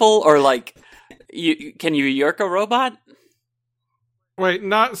Odd Couple? Or like... Can you Yeerk a robot? Wait,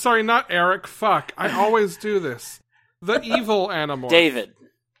 not Eric. Fuck. I always do this. The evil animal. David.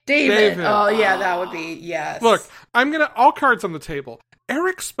 Oh, yeah, that would be, yes. Look, all cards on the table.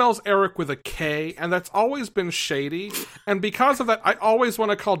 Eric spells Eric with a K, and that's always been shady. And because of that, I always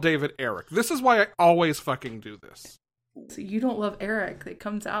want to call David Eric. This is why I always fucking do this. So you don't love Eric. It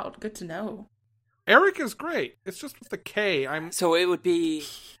comes out. Good to know. Eric is great. It's just with the K. So it would be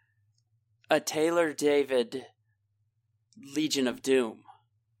a Taylor David Legion of Doom.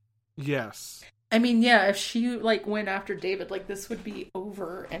 Yes. I mean, yeah, if she, went after David, this would be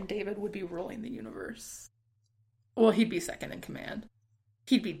over, and David would be ruling the universe. Well, he'd be second in command.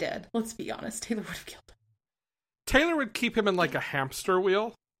 He'd be dead. Let's be honest. Taylor would have killed him. Taylor would keep him in, a hamster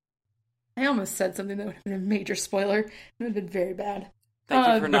wheel. I almost said something that would have been a major spoiler. It would have been very bad.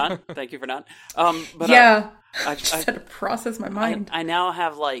 Thank you for not. Thank you for not. But yeah. I just had to process my mind. I now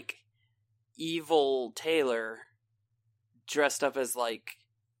have, evil Taylor dressed up as,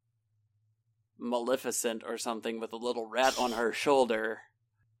 Maleficent or something with a little rat on her shoulder.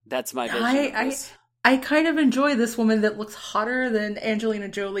 That's my vision of this. I kind of enjoy this woman that looks hotter than Angelina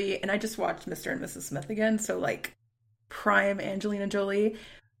Jolie, and I just watched Mr. and Mrs. Smith again, so prime Angelina Jolie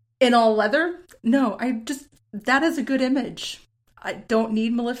in all leather. No, that is a good image. I don't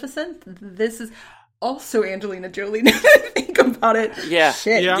need Maleficent. This is also Angelina Jolie. Now that I think about it. Yeah.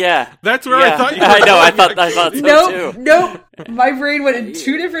 Shit. Yeah. That's where I thought you were. I know. I thought so too. Nope. My brain went in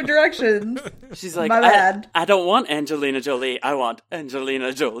 2 different directions. She's like, my bad. I don't want Angelina Jolie. I want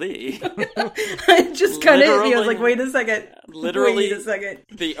Angelina Jolie. It just kind of hit me. I was like, wait a second. Literally, wait a second.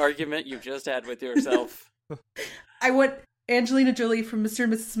 The argument you just had with yourself. I want Angelina Jolie from Mr.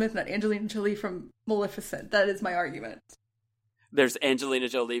 and Mrs. Smith, not Angelina Jolie from Maleficent. That is my argument. There's Angelina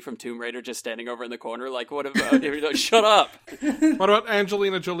Jolie from Tomb Raider just standing over in the corner, what about... Shut up! What about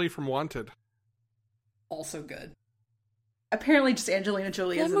Angelina Jolie from Wanted? Also good. Apparently just Angelina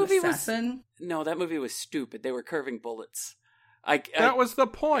Jolie as an assassin. No, that movie was stupid. They were curving bullets. That was the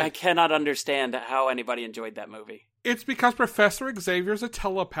point. I cannot understand how anybody enjoyed that movie. It's because Professor Xavier's a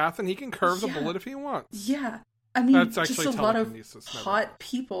telepath and he can curve the bullet if he wants. Yeah. I mean, that's just a lot of hot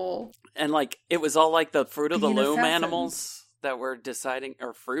people. And, it was all the Fruit of the Loom animals that were deciding,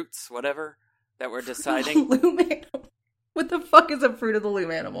 or fruits, whatever, that were deciding. What the fuck is a Fruit of the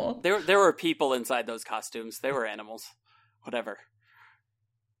Loom animal? There were people inside those costumes. They were animals. Whatever.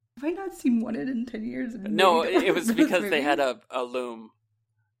 Have I not seen one in 10 years? No, it was because they had a loom,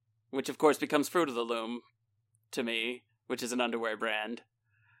 which of course becomes Fruit of the Loom to me, which is an underwear brand,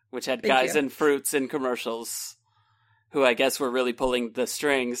 which had guys in fruits in commercials who I guess were really pulling the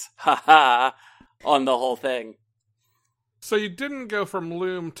strings, on the whole thing. So you didn't go from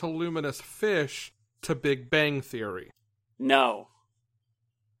Loom to Luminous Fish to Big Bang Theory? No.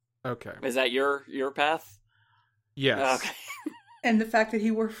 Okay. Is that your path? Yes. Okay. And the fact that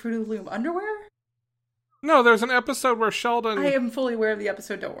he wore Fruit of the Loom underwear? No, there's an episode where Sheldon... I am fully aware of the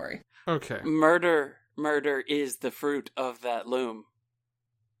episode, don't worry. Okay. Murder is the fruit of that loom.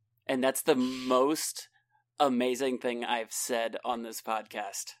 And that's the most amazing thing I've said on this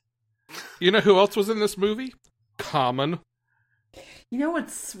podcast. You know who else was in this movie? Common. You know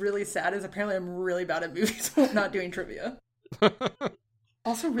what's really sad is apparently I'm really bad at movies, so I'm not doing trivia.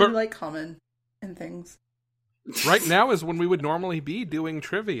 Also really like Common and things. Right now is when we would normally be doing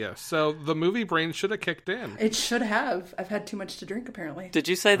trivia, so the movie brain should have kicked in. It should have. I've had too much to drink, apparently. Did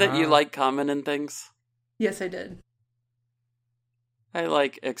you say that you like Common and things? Yes, I did. I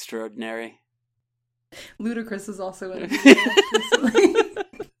like Extraordinary. Ludacris is also in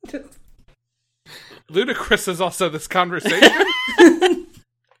it. Ludacris is also this conversation?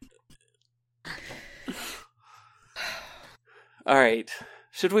 All right.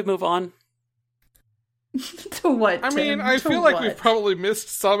 Should we move on? To what, I mean, Tim? I To feel like what? we've probably missed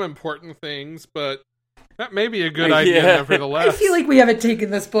some important things, but that may be a good idea nevertheless. I feel like we haven't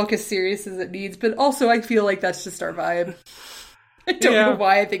taken this book as serious as it needs, but also I feel like that's just our vibe. I don't know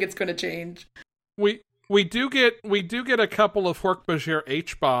why I think it's going to change. We do get a couple of Hork-Bajir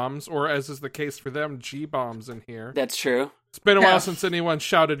H-bombs, or as is the case for them, G-bombs in here. That's true. It's been a while since anyone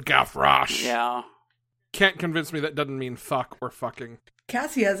shouted Gavroche. Yeah. Can't convince me that doesn't mean fuck or fucking.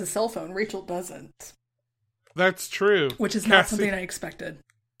 Cassie has a cell phone, Rachel doesn't. That's true. Which is not something I expected.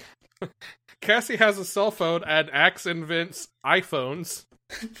 Cassie has a cell phone and Axe invents iPhones.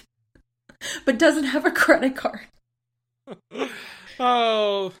 But doesn't have a credit card.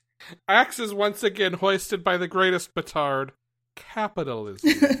 Oh, Axe is once again hoisted by the greatest petard,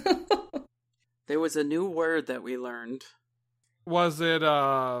 capitalism. There was a new word that we learned. Was it,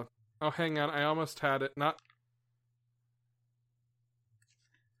 oh, hang on, I almost had it. Not...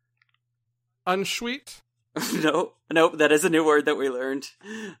 Unsweet? Nope, that is a new word that we learned.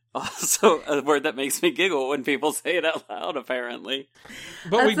 Also, a word that makes me giggle when people say it out loud, apparently.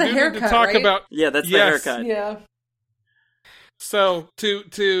 But that's we do haircut, need to talk right? about... Yeah, that's the haircut. Yeah. So,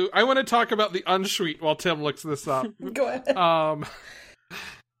 I want to talk about the unsweet while Tim looks this up. Go ahead.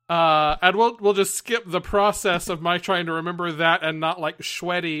 And we'll just skip the process of my trying to remember that and not like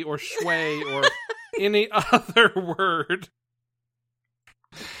sweaty or shway or any other word.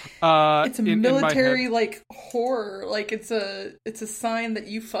 It's a military like horror. Like it's a sign that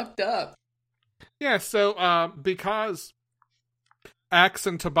you fucked up. Yeah, so because Axe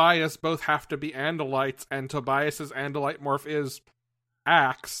and Tobias both have to be Andalites, and Tobias's Andalite morph is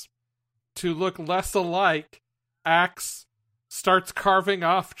Axe, to look less alike, Axe starts carving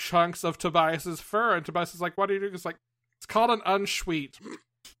off chunks of Tobias's fur, and Tobias is like, what are you doing? It's like, it's called an unsweet.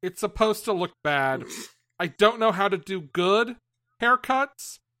 It's supposed to look bad. I don't know how to do good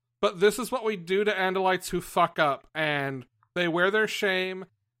haircuts, but this is what we do to Andalites who fuck up, and they wear their shame,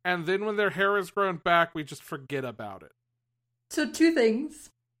 and then when their hair is grown back, we just forget about it. So 2 things.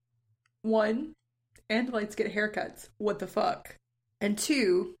 1, Andalites get haircuts. What the fuck? And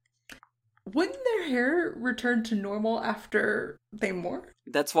 2, wouldn't their hair return to normal after they morph?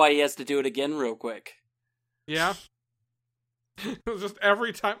 That's why he has to do it again real quick. Yeah. Just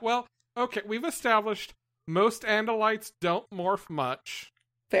every time. Well, okay, we've established most Andalites don't morph much.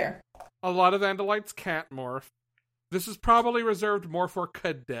 Fair. A lot of Andalites can't morph. This is probably reserved more for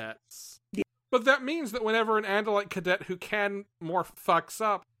cadets. Yeah. But that means that whenever an Andalite cadet who can morph fucks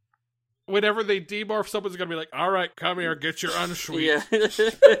up, whenever they demorph, someone's gonna be like, alright, come here, get your unsweet. Yeah.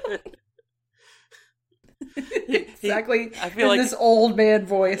 Exactly. I feel like this old man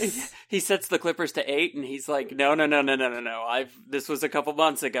voice. He sets the clippers to 8 and he's like, no. This was a couple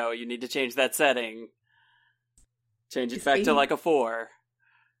months ago. You need to change that setting. Change it Is back 8? to like a 4.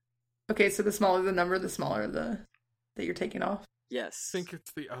 Okay, so the smaller the number, the smaller the that you're taking off. Yes. I think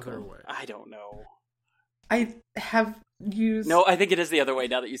it's the other way. I don't know. I have used... No, I think it is the other way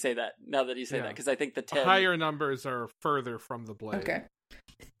now that you say that. That, because I think the 10... Higher numbers are further from the blade. Okay.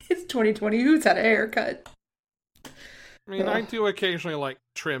 It's 2020. Who's had a haircut? I mean, I do occasionally like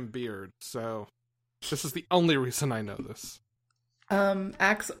trim beard, so this is the only reason I know this.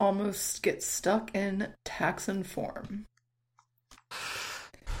 Axe almost gets stuck in taxon form.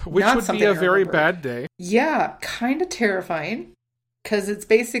 Which Not would be something a I very remember. bad day. Yeah, kind of terrifying. Because it's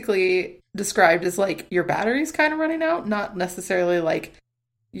basically described as like your battery's kind of running out, not necessarily like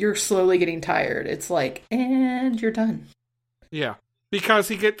you're slowly getting tired. It's like, and you're done. Yeah. Because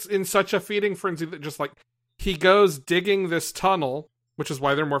he gets in such a feeding frenzy that just like, he goes digging this tunnel, which is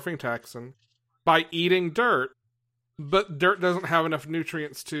why they're morphing Taxon, by eating dirt, but dirt doesn't have enough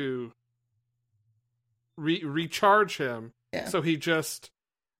nutrients to recharge him. Yeah. So he just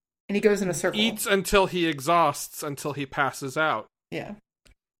And he goes in a circle. eats until he exhausts, until he passes out. Yeah.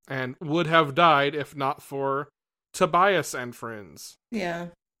 And would have died if not for Tobias and friends. Yeah.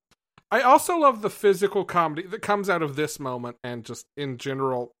 I also love the physical comedy that comes out of this moment and just in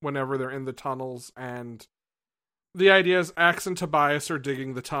general whenever they're in the tunnels, and the idea is Axe and Tobias are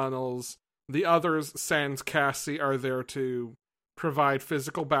digging the tunnels. The others, sans Cassie, are there to provide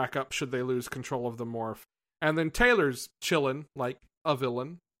physical backup should they lose control of the morph. And then Taylor's chillin' like a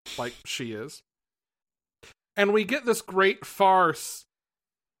villain, like she is. And we get this great farce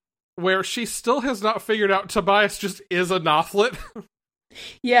where she still has not figured out Tobias just is a Nothlit.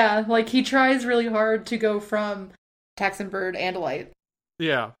 Yeah, like he tries really hard to go from Taxon Bird and Light.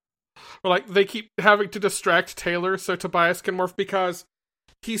 Yeah. Or like they keep having to distract Taylor so Tobias can morph because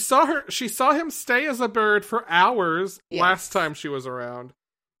she saw him stay as a bird for hours last time she was around.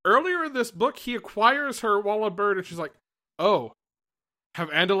 Earlier in this book, he acquires her while a bird and she's like, oh, have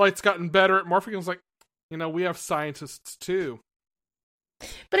Andalites gotten better at morphing? I was like, we have scientists too.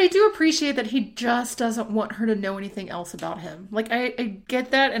 But I do appreciate that he just doesn't want her to know anything else about him. Like, I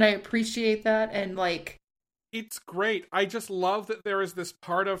get that, and I appreciate that, and, like... It's great. I just love that there is this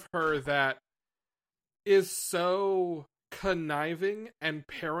part of her that is so conniving and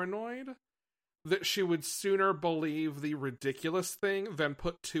paranoid that she would sooner believe the ridiculous thing than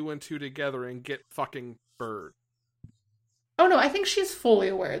put two and two together and get fucking bird. Oh, no, I think she's fully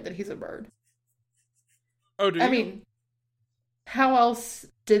aware that he's a bird. Oh, do you? I mean... How else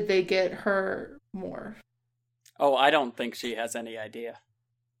did they get her morph? Oh, I don't think she has any idea.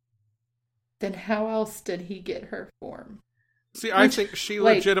 Then how else did he get her form? See, I think she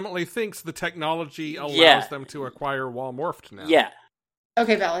legitimately thinks the technology allows them to acquire while morphed now. Yeah.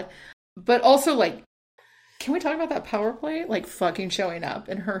 Okay, valid. But also, like, can we talk about that power play? Like, fucking showing up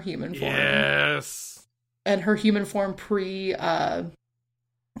in her human form. Yes. And her human form pre-fire,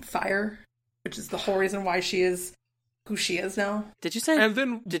 which is the whole reason why she is who she is now. Did you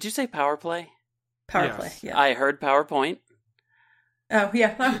say power play? Power play, yeah. I heard PowerPoint. Oh,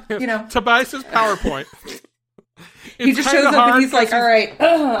 yeah. Tobias's PowerPoint. He just shows up and he's like, all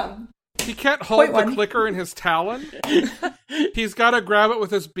right. He can't hold the clicker in his talon. He's got to grab it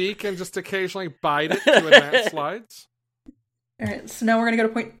with his beak and just occasionally bite it to advance slides. All right, so now we're going to go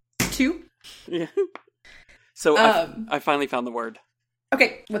to point 2. Yeah. So I finally found the word.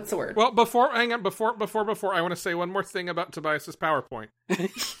 Okay, what's the word? Well, before, I want to say one more thing about Tobias's PowerPoint.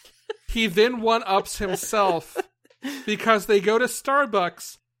 He then one-ups himself because they go to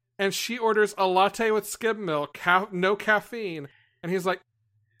Starbucks and she orders a latte with skim milk, no caffeine, and he's like,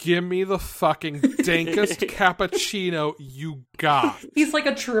 give me the fucking dankest cappuccino you got. He's like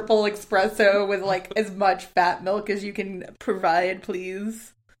a triple espresso with like as much fat milk as you can provide,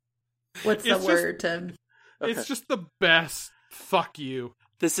 please. What's the word, Tim? It's just the best. Fuck you.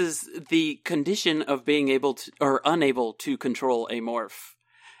 This is the condition of being able to, or unable to control a morph.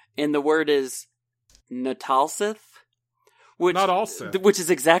 And the word is Natalsith. Not all Sith. Which is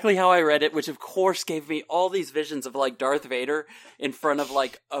exactly how I read it, which of course gave me all these visions of like Darth Vader in front of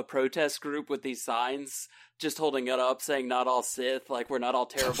like a protest group with these signs, just holding it up saying not all Sith, like we're not all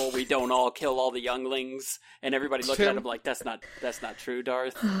terrible, we don't all kill all the younglings, and everybody looking at him like that's not true,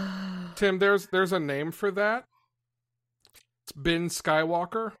 Darth. Tim, there's a name for that. It's Ben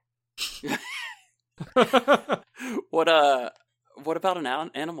Skywalker. What about an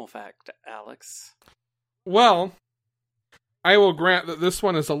animal fact, Alex? Well, I will grant that this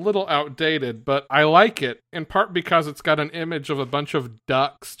one is a little outdated, but I like it, in part because it's got an image of a bunch of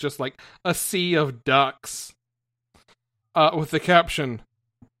ducks, just like a sea of ducks, with the caption,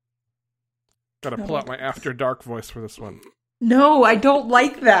 gotta pull out my After Dark voice for this one. No, I don't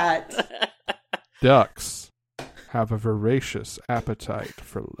like that. Ducks have a voracious appetite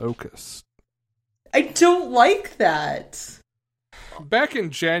for locusts. I don't like that. Back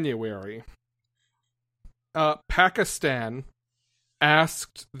in January, Pakistan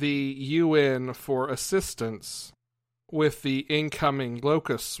asked the UN for assistance with the incoming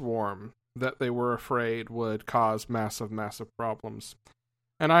locust swarm that they were afraid would cause massive, massive problems.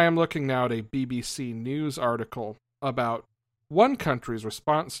 And I am looking now at a BBC News article about one country's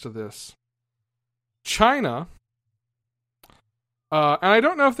response to this. China And I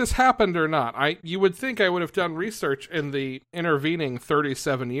don't know if this happened or not. You would think I would have done research in the intervening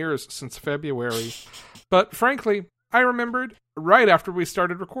 37 years since February. But frankly, I remembered right after we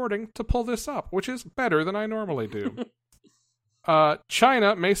started recording to pull this up, which is better than I normally do.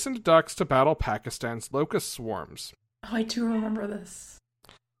 China may send ducks to battle Pakistan's locust swarms. Oh, I do remember this.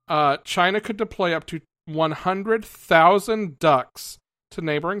 China could deploy up to 100,000 ducks to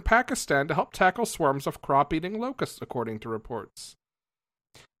neighboring Pakistan to help tackle swarms of crop-eating locusts, according to reports.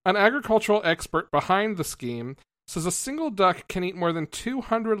 An agricultural expert behind the scheme says a single duck can eat more than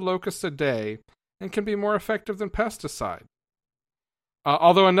 200 locusts a day and can be more effective than pesticide.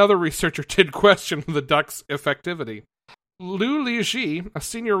 Although another researcher did question the duck's effectivity. Liu Liji, a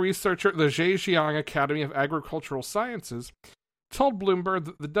senior researcher at the Zhejiang Academy of Agricultural Sciences, told Bloomberg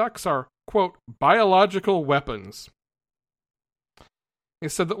that the ducks are, quote, biological weapons. He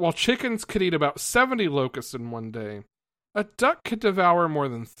said that while chickens could eat about 70 locusts in one day, a duck could devour more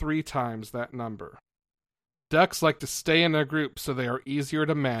than 3 times that number. Ducks like to stay in a group so they are easier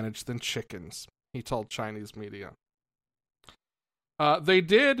to manage than chickens, he told Chinese media. They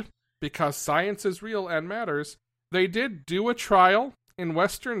did, because science is real and matters, they did do a trial in the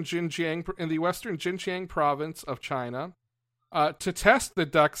western Xinjiang province of China to test the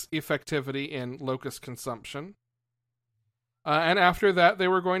duck's effectivity in locust consumption. And after that, they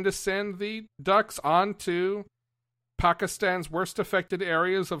were going to send the ducks on to Pakistan's worst affected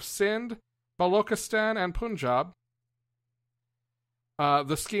areas of Sindh, Balochistan, and Punjab.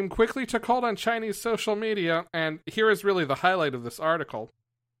 The scheme quickly took hold on Chinese social media, and here is really the highlight of this article.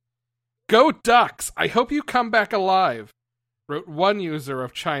 "Go Ducks! I hope you come back alive," wrote one user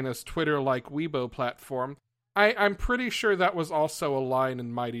of China's Twitter-like Weibo platform. I'm pretty sure that was also a line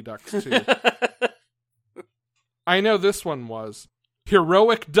in Mighty Ducks 2. I know this one was.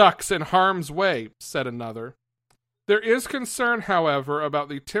 "Heroic ducks in harm's way," said another. There is concern, however, about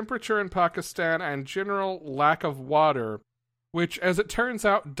the temperature in Pakistan and general lack of water, which, as it turns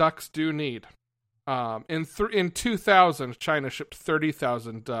out, ducks do need. In 2000, China shipped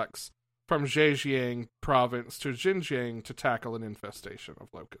 30,000 ducks from Zhejiang province to Xinjiang to tackle an infestation of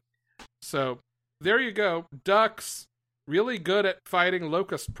locusts. So, there you go. Ducks, really good at fighting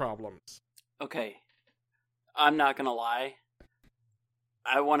locust problems. Okay. I'm not gonna lie.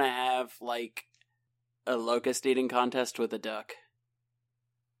 I want to have, like, a locust eating contest with a duck.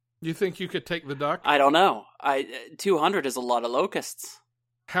 You think you could take the duck? I don't know. 200 is a lot of locusts.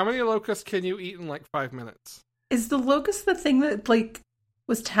 How many locusts can you eat in like 5 minutes? Is the locust the thing that, like,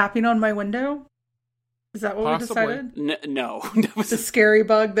 was tapping on my window? Is that what Possibly. we decided? No. That was The scary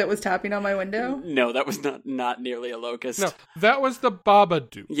bug that was tapping on my window? No, that was not nearly a locust. No, that was the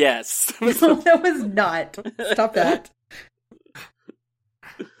Babadook. Yes. No, that was not. Stop that.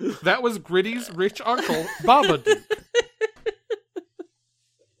 That was Gritty's rich uncle, Babadook.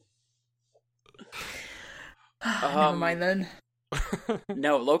 Never mind then.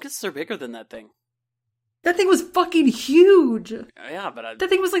 No, locusts are bigger than that thing. That thing was fucking huge. Yeah, but That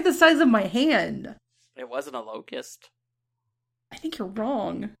thing was like the size of my hand. it wasn't a locust. I think you're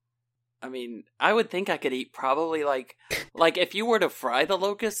wrong. I mean, I would think I could eat probably like if you were to fry the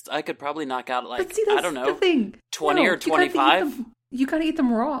locust, I could probably knock out like, But see, that's I don't know, the thing. 20 or 25. You gotta eat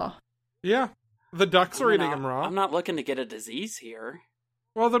them raw. Yeah, the ducks are eating them raw. I'm not looking to get a disease here.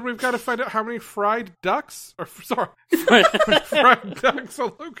 Well, then we've got to find out how many fried ducks, fried ducks a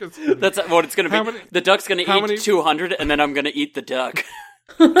locust eating. That's what it's going to be. The duck's going to eat 200, and then I'm going to eat the duck.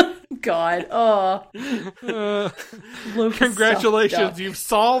 God, oh. Congratulations, you've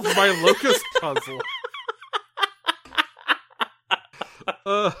solved my locust puzzle.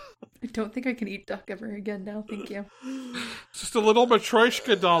 I don't think I can eat duck ever again now, thank you. Just a little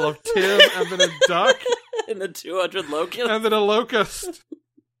Matryoshka doll of Tim, and then a duck. And then 200 locusts. And then a locust.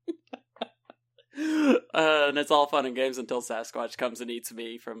 And it's all fun and games until Sasquatch comes and eats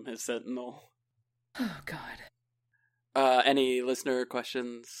me from his sentinel. Oh, God. Any listener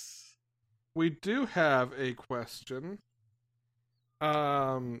questions? We do have a question.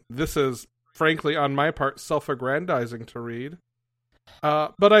 This is, frankly, on my part, self-aggrandizing to read.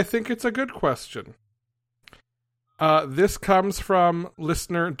 But I think it's a good question. This comes from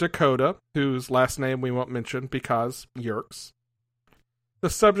listener Dakota, whose last name we won't mention because yerks. The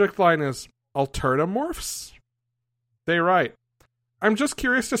subject line is Alternamorphs? They write, I'm just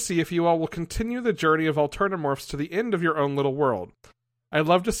curious to see if you all will continue the journey of Alternamorphs to the end of your own little world. I'd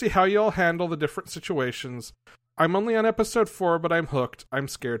love to see how you all handle the different situations. I'm only on episode 4, but I'm hooked. I'm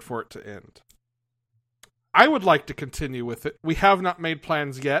scared for it to end. I would like to continue with it. We have not made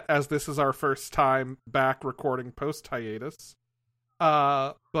plans yet, as this is our first time back recording post-hiatus.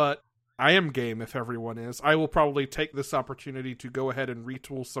 But I am game if everyone is. I will probably take this opportunity to go ahead and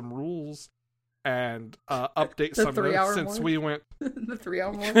retool some rules and update some notes since we went... The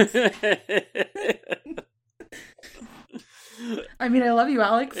 3-hour more. I mean, I love you,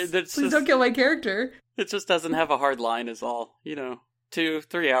 Alex. Please don't kill my character. It just doesn't have a hard line is all.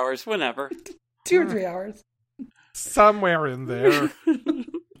 2-3 hours, whenever. 2 or 3 hours. Somewhere in there.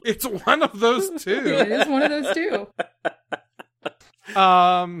 It's one of those two. It is one of those two.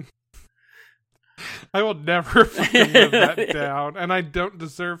 I will never fucking live that down, and I don't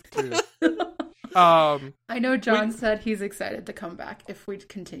deserve to. I know John said he's excited to come back if we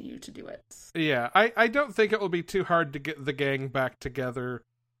continue to do it. Yeah, I don't think it will be too hard to get the gang back together.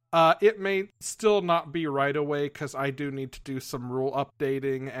 It may still not be right away, because I do need to do some rule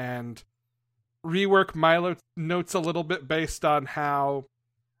updating and rework my notes a little bit based on how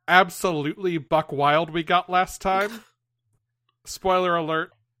absolutely buck wild we got last time. Spoiler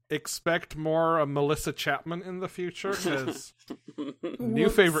alert, expect more Melissa Chapman in the future, because new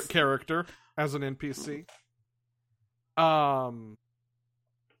favorite character as an NPC. So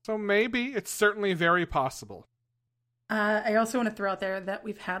maybe, it's certainly very possible. I also want to throw out there that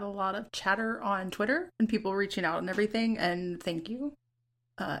we've had a lot of chatter on Twitter and people reaching out and everything, and thank you.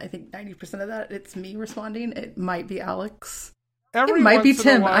 I think 90% of that, it's me responding. It might be Alex. It might be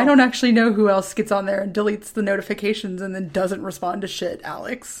Tim. I don't actually know who else gets on there and deletes the notifications and then doesn't respond to shit,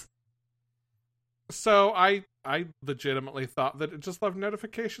 Alex. So I legitimately thought that it just left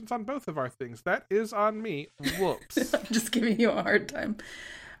notifications on both of our things. That is on me. Whoops. I'm just giving you a hard time.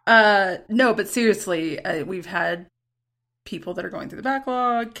 No, but seriously, we've had people that are going through the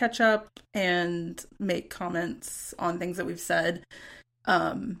backlog catch up and make comments on things that we've said.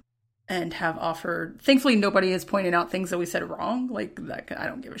 And have offered. Thankfully, nobody is pointing out things that we said wrong. Like that, I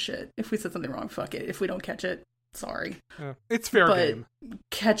don't give a shit. If we said something wrong, fuck it. If we don't catch it, sorry. Yeah, it's fair game.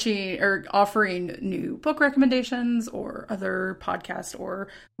 Catching or offering new book recommendations or other podcasts or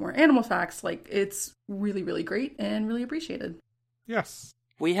more animal facts, like it's really, really great and really appreciated. Yes,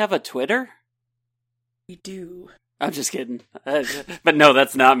 we have a Twitter. We do. I'm just kidding. But no,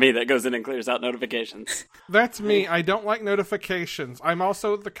 that's not me that goes in and clears out notifications. That's me. I don't like notifications. I'm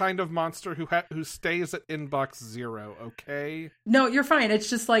also the kind of monster who stays at inbox 0, okay? No, you're fine. It's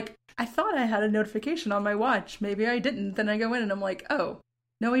just like, I thought I had a notification on my watch. Maybe I didn't. Then I go in and I'm like, oh,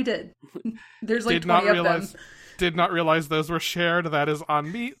 no, I did. There's like 20 of them. Did not realize those were shared. That is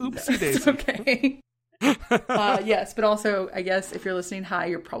on me. Oopsie daisy. It's okay. Yes, but also, I guess if you're listening, hi,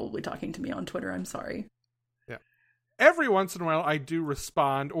 you're probably talking to me on Twitter. I'm sorry. Every once in a while, I do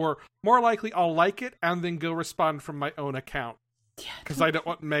respond, or more likely, I'll like it and then go respond from my own account. Because I don't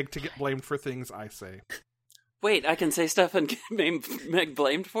want Meg to get blamed for things I say. Wait, I can say stuff and get Meg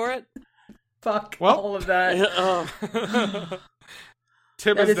blamed for it? Fuck all of that.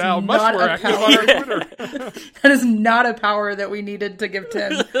 Tim is now much more active on our Twitter. That is not a power that we needed to give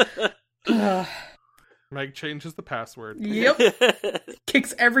Tim. Meg changes the password. Yep.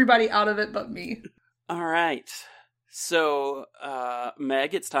 Kicks everybody out of it but me. All right. So,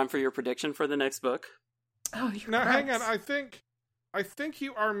 Meg, it's time for your prediction for the next book. Oh, you're now, hang on. I think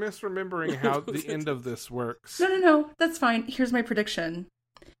you are misremembering how the end of this works. No. That's fine. Here's my prediction.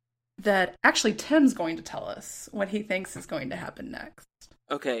 That actually Tim's going to tell us what he thinks is going to happen next.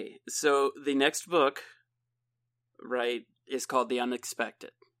 Okay, so the next book, right, is called The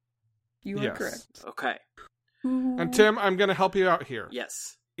Unexpected. You are correct. Okay. And Tim, I'm going to help you out here.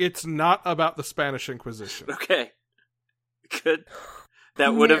 Yes. It's not about the Spanish Inquisition. Okay. Good.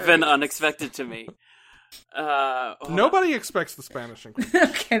 That would have been unexpected to me. Nobody expects the Spanish Inquisition.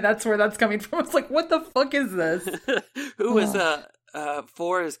 Okay, that's where that's coming from. I was like, what the fuck is this? Who is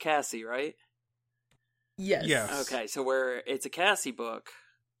 4 is Cassie, right? Yes. Okay, so where it's a Cassie book,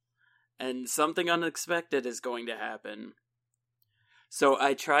 and something unexpected is going to happen. So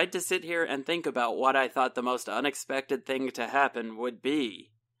I tried to sit here and think about what I thought the most unexpected thing to happen would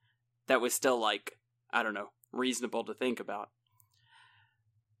be. That was still like, I don't know, reasonable to think about.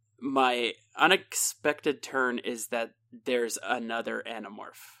 My unexpected turn is that there's another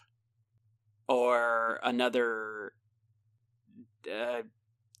Animorph. Or another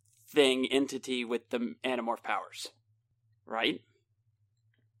entity with the Animorph powers. Right?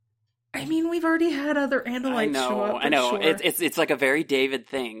 I mean, we've already had other Andalites show up. I know. Sure. It's like a very David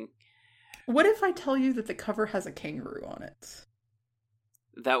thing. What if I tell you that the cover has a kangaroo on it?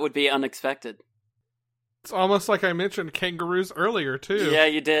 That would be unexpected. It's almost like I mentioned kangaroos earlier, too. Yeah,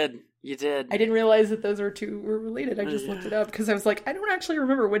 you did. I didn't realize that those were related. I just looked it up because I was like, I don't actually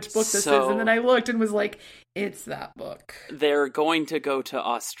remember which book this is. And then I looked and was like, it's that book. They're going to go to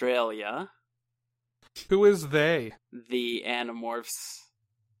Australia. Who is they? The Animorphs.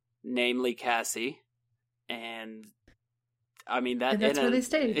 namely Cassie. And I mean, that And that's where they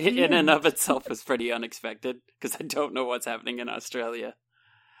stayed. in and of itself was pretty unexpected, because I don't know what's happening in Australia.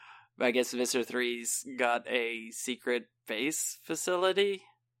 But I guess Visser 3's got a secret base facility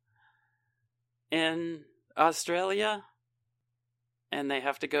in Australia, and they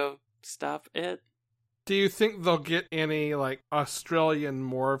have to go stop it. Do you think they'll get any, like, Australian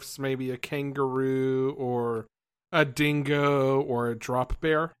morphs, maybe a kangaroo, or a dingo, or a drop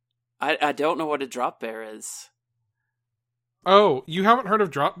bear? I don't know what a drop bear is. Oh, you haven't heard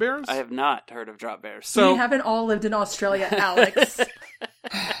of drop bears? I have not heard of drop bears. So, we haven't all lived in Australia, Alex.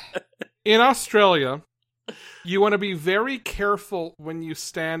 in Australia, you want to be very careful when you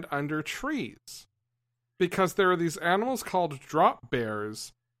stand under trees, because there are these animals called drop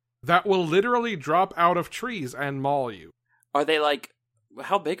bears that will literally drop out of trees and maul you. Are they like...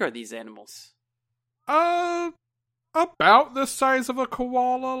 How big are these animals? About the size of a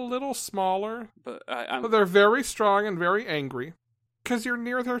koala, a little smaller. But But they're very strong and very angry, because you're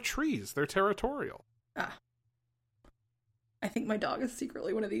near their trees. They're territorial. I think my dog is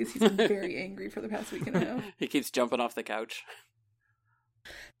secretly one of these. He's been very angry for the past week and a half. He keeps jumping off the couch.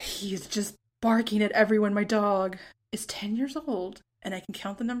 He's just barking at everyone. My dog is 10 years old, and I can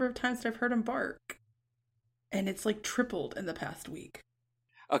count the number of times that I've heard him bark. And it's like tripled in the past week.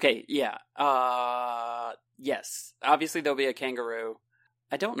 Okay, yeah. Yes. Obviously there'll be a kangaroo.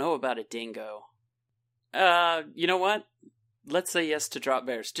 I don't know about a dingo. You know what? Let's say yes to drop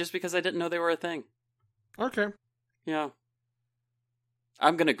bears, just because I didn't know they were a thing. Okay. Yeah.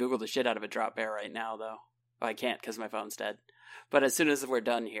 I'm gonna Google the shit out of a drop bear right now, though. Well, I can't, because my phone's dead. But as soon as we're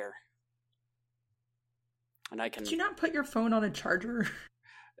done here. And I can... Did you not put your phone on a charger?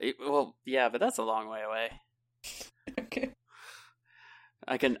 Well, yeah, but that's a long way away. Okay.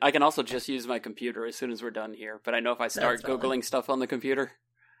 I can also just use my computer as soon as we're done here, but I know if I start That's valid. Googling stuff on the computer,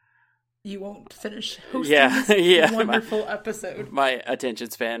 You won't finish hosting Yeah, this yeah. wonderful episode. my attention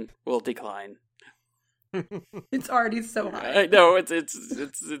span will decline. It's already so high. I know it's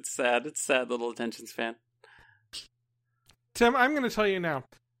sad. It's sad little attention span. Tim, I'm going to tell you now.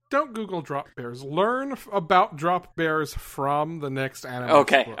 Don't Google drop bears. Learn about drop bears from the next anime.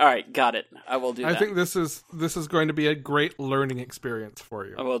 Okay, book. all right, got it. I will do that. I think this is going to be a great learning experience for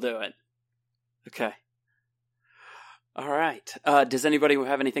you. I will do it. Okay. All right. Does anybody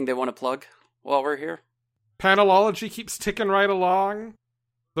have anything they want to plug while we're here? Panelology keeps ticking right along.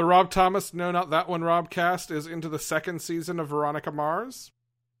 The Rob Thomas No Not That One Robcast is into the second season of Veronica Mars.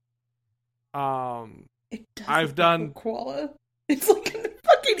 It does I've look done- like a koala. It's like a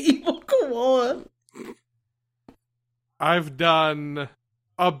fucking evil koala. I've done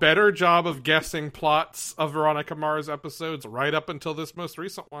a better job of guessing plots of Veronica Mars episodes right up until this most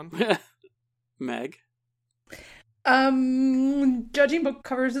recent one. Meg? Judging book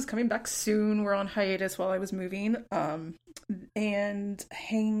covers is coming back soon. We're on hiatus while I was moving. And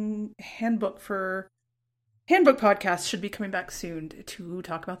Handbook podcast should be coming back soon to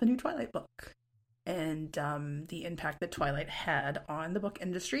talk about the new Twilight book and the impact that Twilight had on the book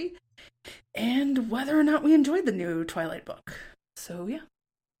industry and whether or not we enjoyed the new Twilight book. So yeah.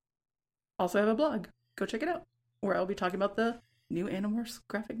 Also have a blog. Go check it out. Where I'll be talking about the new Animorphs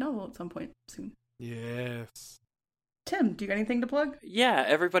graphic novel at some point soon. Yes. Tim, do you got anything to plug? Yeah,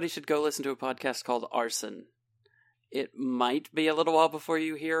 everybody should go listen to a podcast called Arson. It might be a little while before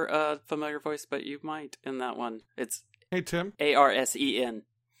you hear a familiar voice, but you might in that one. It's Hey, Tim. Arsen.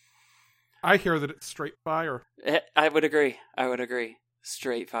 I hear that it's straight fire. I would agree.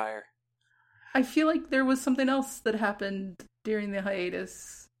 Straight fire. I feel like there was something else that happened during the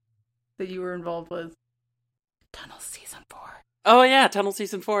hiatus that you were involved with. Tunnel Season 4. Oh yeah, Tunnel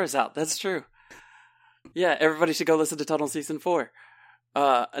Season 4 is out. That's true. Yeah, everybody should go listen to Tunnel Season 4.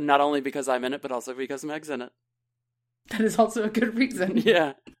 Not only because I'm in it, but also because Meg's in it. That is also a good reason.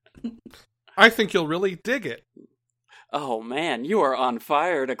 Yeah. I think you'll really dig it. Oh man, you are on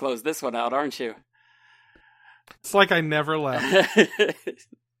fire to close this one out, aren't you? It's like I never left. You've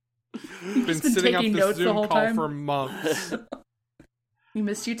Been just sitting up taking this notes the Zoom whole call time. for months. We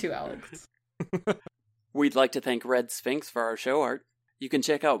missed you too, Alex. We'd like to thank Red Sphinx for our show art. You can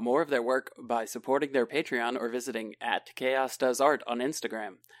check out more of their work by supporting their Patreon or visiting @ChaosDoesArt on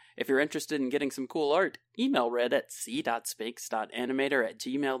Instagram. If you're interested in getting some cool art, email Red at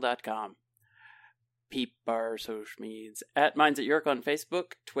c.spinks.animator@gmail.com. Peep our social medias @Minds@York on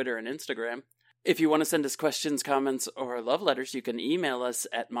Facebook, Twitter, and Instagram. If you want to send us questions, comments, or love letters, you can email us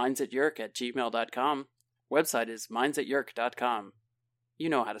at mindsatyork@gmail.com. Website is mindsatyork.com. You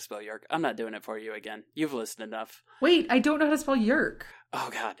know how to spell York. I'm not doing it for you again. You've listened enough. Wait, I don't know how to spell Yerk. Oh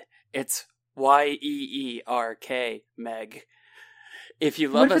god, it's Yeerk, Meg. If you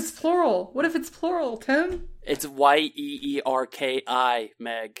love What if us... it's plural? What if it's plural, Tim? It's Yeerki,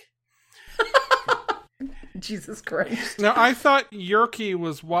 Meg. Jesus Christ. Now, I thought Yerky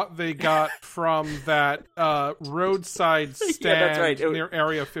was what they got from that roadside stand that's right. near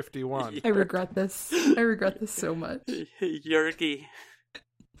Area 51. I regret this. I regret this so much. Yerky.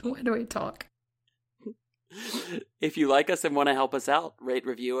 Why do I talk? If you like us and want to help us out, rate,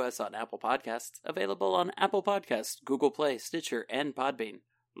 review us on Apple Podcasts. Available on Apple Podcasts, Google Play, Stitcher, and Podbean.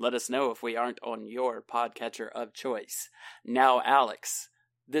 Let us know if we aren't on your podcatcher of choice. Now, Alex,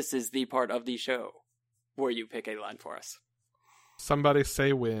 this is the part of the show where you pick a line for us. Somebody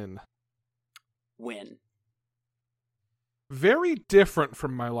say win. Win. Very different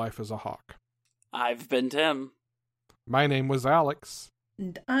from my life as a hawk. I've been Tim. My name was Alex.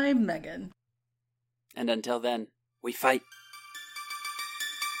 And I'm Megan. And until then, we fight.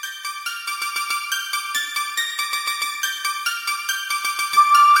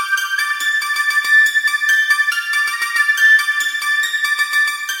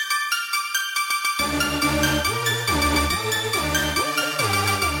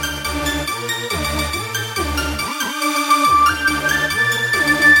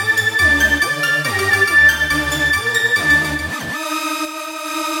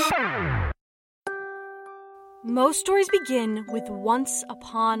 Most stories begin with once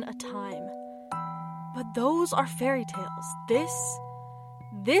upon a time. But those are fairy tales.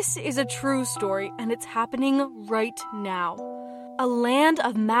 This is a true story, and it's happening right now. A land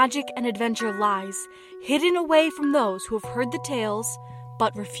of magic and adventure lies, hidden away from those who have heard the tales,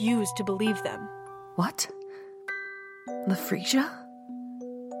 but refuse to believe them. What? Lefresia?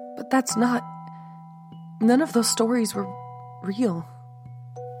 But that's not... None of those stories were real.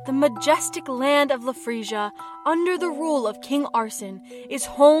 The majestic land of Lefresia, under the rule of King Arson, is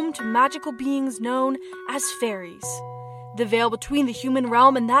home to magical beings known as fairies. The veil between the human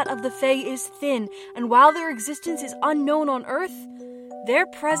realm and that of the Fae is thin, and while their existence is unknown on Earth, their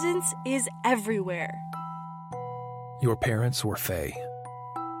presence is everywhere. Your parents were Fae.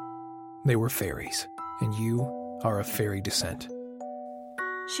 They were fairies, and you are of fairy descent.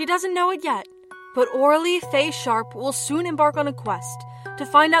 She doesn't know it yet, but Oralee Fae Sharp will soon embark on a quest to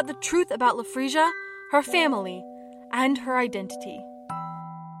find out the truth about Lefresia, her family, and her identity.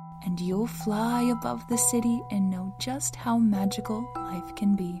 And you'll fly above the city and know just how magical life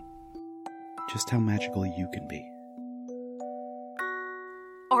can be. Just how magical you can be.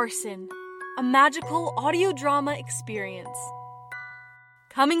 Arson, a magical audio drama experience.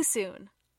 Coming soon.